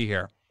supposed to be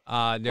here.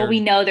 Well, we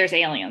know there's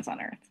aliens on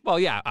Earth. Well,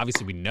 yeah,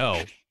 obviously we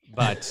know,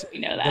 but we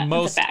know that. The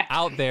most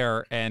out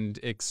there and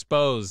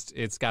exposed,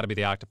 it's got to be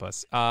the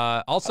octopus.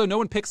 Also, no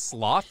one picks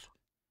sloth.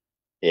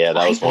 Yeah,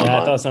 that was one.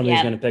 I thought somebody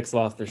was going to pick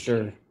sloth for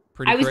sure.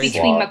 I was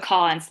between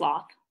macaw and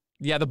sloth.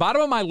 Yeah, the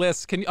bottom of my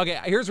list. Okay,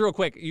 here's real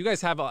quick. You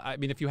guys have, I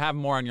mean, if you have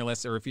more on your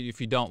list, or if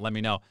you don't, let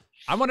me know.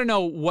 I want to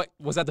know what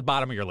was at the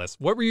bottom of your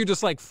list. What were you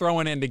just like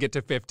throwing in to get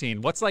to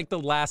 15? What's like the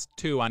last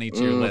 2 on each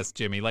of your list,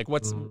 Jimmy? Like,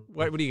 what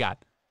do you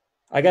got?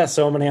 I got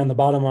so many on the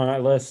bottom of my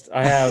list.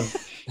 I have.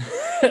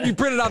 You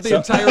printed out the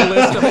entire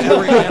list of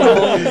every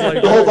animal.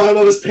 Like, the whole bottom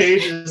of this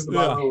page is the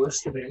bottom of the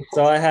list of animals.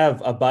 So I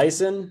have a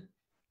bison,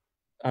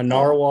 a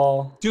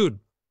narwhal, dude,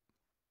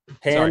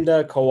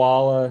 panda,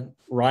 koala,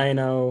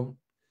 rhino,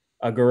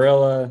 a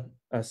gorilla,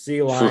 a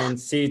sea lion,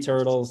 sea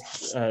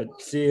turtles, a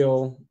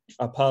seal,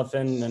 a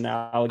puffin, an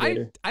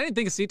alligator. I didn't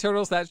think of sea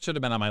turtles. That should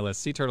have been on my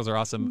list. Sea turtles are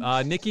awesome.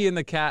 Nikki and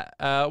the cat.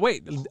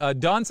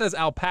 Dawn says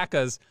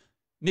alpacas.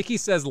 Nikki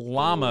says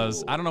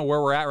llamas. I don't know where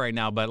we're at right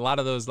now, but a lot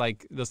of those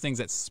things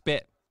that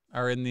spit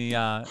are in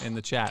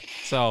the chat.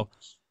 So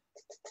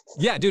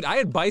yeah, dude, I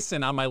had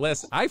bison on my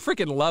list. I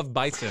freaking love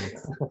bison.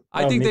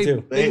 I think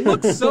they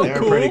look so they're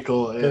cool. Pretty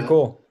cool. Yeah. They're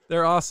cool.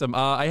 They're awesome.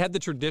 I had the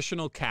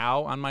traditional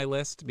cow on my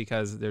list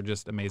because they're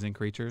just amazing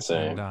creatures,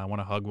 and I want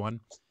to hug one.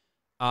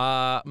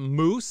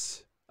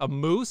 Moose,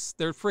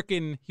 they're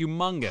freaking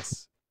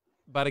humongous.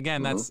 But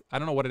again, I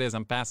don't know what it is.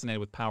 I'm fascinated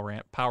with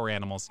power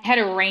animals. I had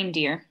a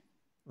reindeer.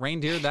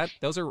 Reindeer,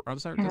 those are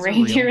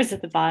reindeer is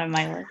at the bottom of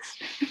my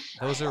list.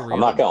 Those are real. I'm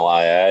not gonna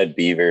lie, I had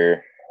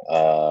beaver,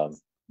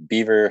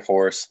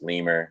 horse,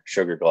 lemur,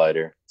 sugar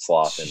glider,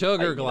 sloth.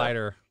 Sugar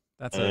glider.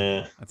 That's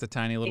a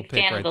tiny little pick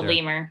right there. Big fan of the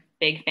lemur.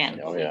 Big fan of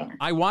the lemur.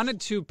 I wanted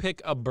to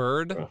pick a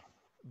bird,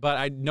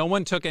 but no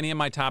one took any of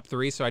my top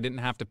 3, so I didn't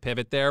have to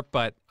pivot there.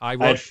 But I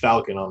had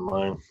falcon on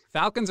mine.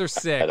 Falcons are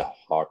sick. I had a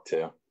hawk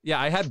too. Yeah,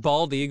 I had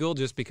bald eagle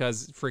just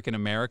because freaking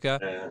America.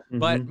 Yeah.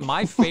 But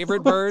my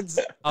favorite birds,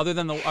 other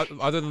than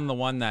the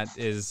one that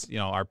is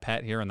our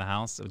pet here in the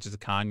house, which is a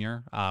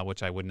conure,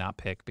 which I would not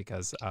pick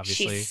because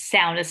obviously she's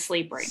sound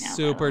asleep right now.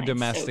 Super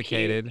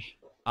domesticated.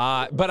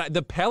 So but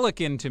the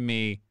pelican to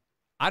me,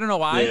 I don't know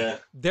why. Yeah.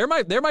 They're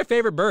my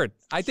favorite bird.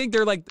 I think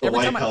they're like the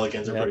white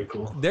pelicans are pretty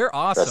cool. They're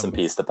awesome. Rest in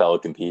peace to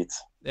Pelican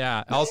Pete's.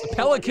 Yeah, also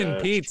Pelican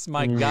Pete's.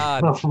 My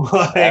God. Oh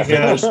my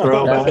gosh,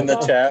 bro! Up in the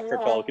chat for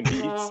Pelican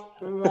Pete's.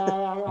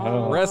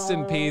 Rest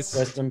in peace.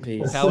 Rest in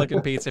peace.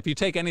 Pelican Pete's. If you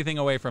take anything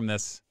away from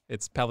this,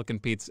 it's Pelican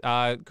Pete's.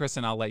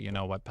 Kristen, I'll let you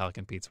know what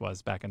Pelican Pete's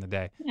was back in the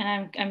day.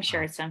 And I'm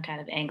sure it's some kind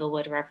of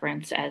Englewood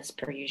reference as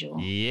per usual.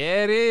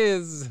 Yeah, it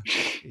is.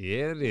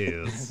 Yeah, it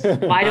is.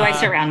 Why do I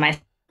surround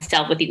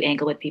myself with you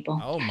Englewood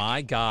people? Oh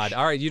my God!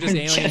 All right, you just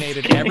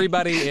alienated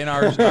everybody in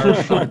our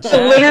chat.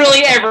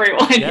 Literally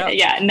everyone.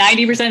 Yeah,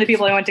 90% of the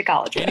people I went to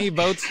college with. Any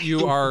votes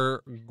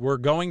we're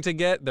going to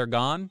get, they're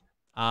gone.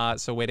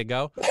 So way to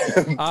go.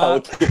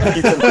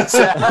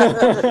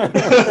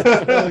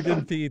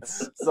 Pelican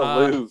Pete's.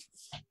 Salute.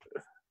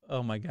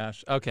 Oh my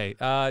gosh. Okay,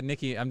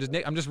 Nikki, I'm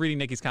just reading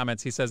Nikki's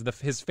comments. He says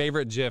his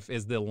favorite GIF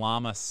is the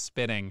llama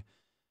spitting.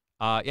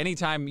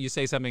 Anytime you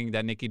say something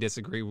that Nikki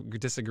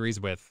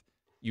disagrees with,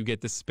 you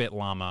get the spit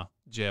llama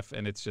GIF,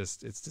 and it's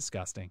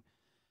disgusting.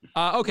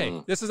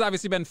 Okay, this has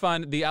obviously been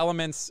fun. The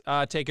elements,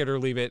 take it or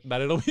leave it, but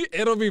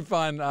it'll be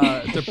fun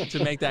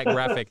to make that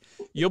graphic.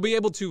 You'll be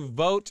able to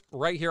vote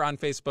right here on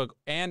Facebook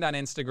and on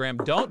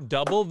Instagram. Don't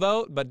double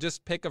vote, but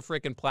just pick a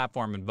freaking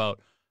platform and vote.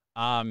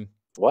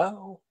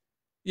 Wow.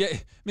 Yeah,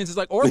 it means it's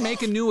like, or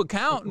make a new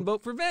account and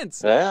vote for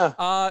Vince. Yeah.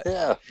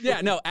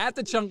 Yeah. No, at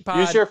the Chunk Pod.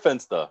 Use your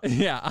Vince stuff.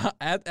 Yeah,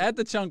 at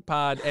the Chunk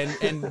Pod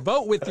and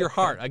vote with your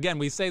heart. Again,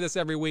 we say this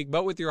every week.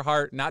 Vote with your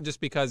heart, not just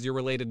because you're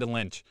related to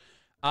Lynch.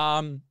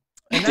 And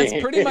that's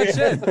pretty much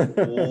it.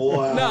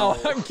 Wow.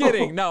 No, I'm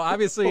kidding. No,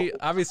 obviously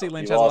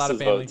Lynch has a lot of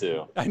family.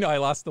 Too. I know I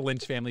lost the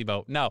Lynch family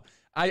vote. No,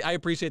 I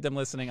appreciate them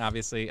listening,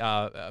 obviously.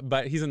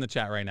 But he's in the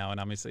chat right now, and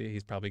obviously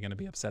he's probably going to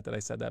be upset that I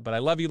said that. But I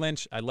love you,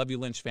 Lynch. I love you,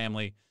 Lynch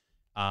family.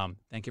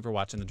 Thank you for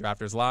watching the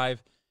Drafters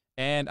Live.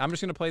 And I'm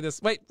just going to play this.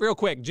 Wait, real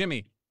quick,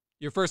 Jimmy,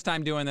 your first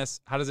time doing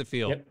this. How does it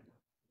feel? Yep.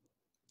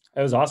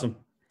 It was awesome.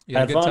 You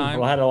had a good time?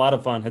 Well, I had a lot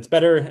of fun. It's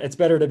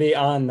better to be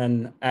on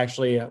than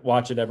actually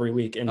watch it every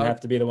week and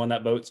have to be the one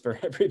that votes for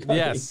everybody.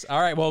 Yes.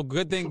 All right. Well,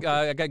 good thing.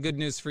 I got good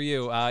news for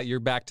you. You're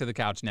back to the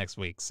couch next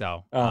week.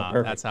 So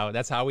that's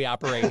how we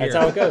operate here. That's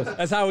how it goes.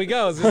 That's how it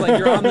goes. It's like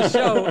you're on the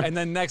show, and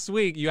then next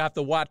week you have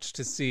to watch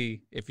to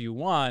see if you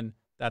won.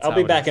 I'll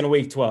be back in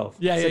week 12.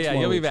 Yeah.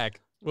 You'll be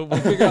back. We'll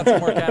figure out some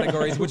more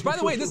categories. Which, by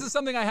the way, this is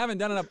something I haven't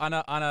done on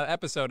a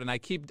episode, and I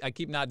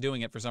keep not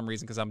doing it for some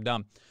reason because I'm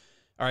dumb,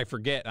 or I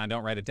forget and I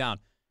don't write it down.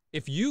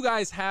 If you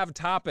guys have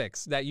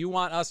topics that you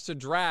want us to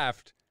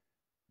draft,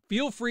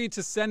 feel free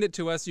to send it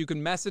to us. You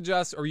can message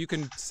us or you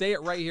can say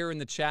it right here in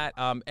the chat.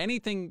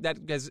 Anything that,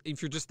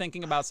 if you're just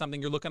thinking about something,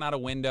 you're looking out a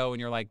window and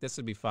you're like, this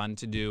would be fun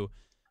to do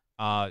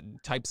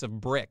types of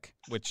brick,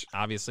 which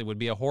obviously would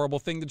be a horrible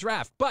thing to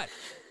draft. But,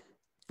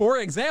 for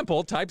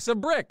example, types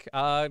of brick,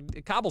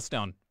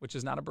 cobblestone, which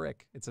is not a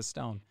brick, it's a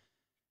stone.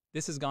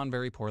 This has gone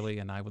very poorly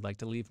and I would like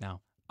to leave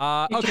now.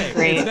 Okay,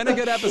 it's been a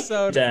good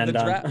episode.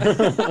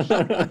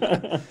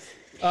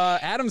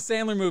 Adam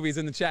Sandler movies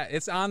in the chat.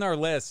 It's on our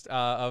list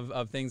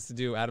of things to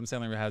do. Adam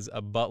Sandler has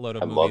a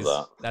buttload of movies.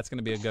 Love that. That's going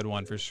to be a good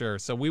one for sure.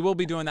 So we will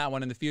be doing that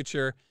one in the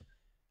future.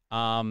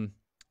 How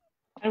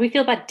do we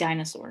feel about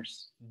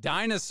dinosaurs?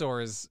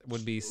 Dinosaurs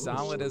would be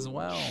solid as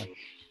well.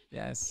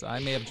 Yes, I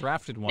may have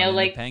drafted one. No,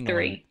 like the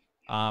 3.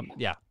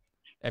 Yeah.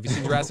 Have you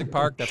seen Jurassic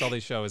Park? That's all they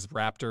show is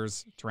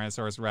raptors,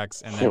 Tyrannosaurus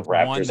Rex, and then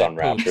raptors one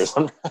on raptors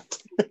on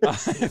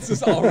raptors. It's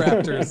just all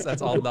raptors.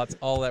 That's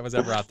all that was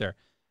ever out there.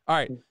 All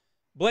right,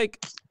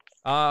 Blake.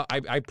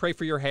 I pray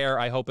for your hair.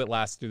 I hope it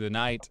lasts through the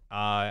night.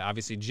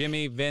 Obviously,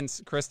 Jimmy,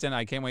 Vince, Kristen.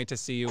 I can't wait to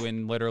see you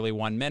in literally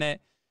 1 minute.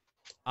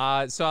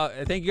 So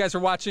thank you guys for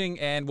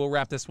watching, and we'll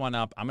wrap this one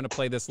up. I'm gonna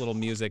play this little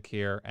music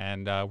here,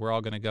 and we're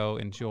all gonna go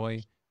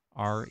enjoy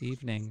our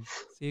evening.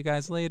 See you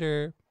guys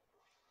later.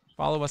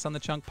 Follow us on the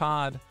Chunk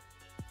Pod.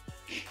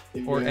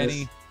 Or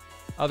any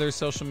other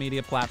social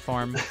media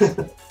platform.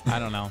 I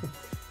don't know.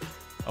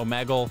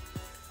 Omegle.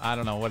 I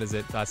don't know. What is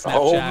it?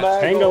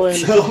 Snapchat.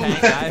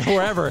 Pangolin.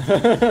 Wherever.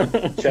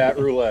 Chat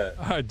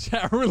roulette.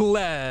 Chat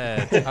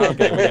roulette.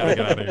 Okay, we gotta get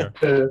out of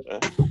here.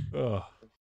 Ugh.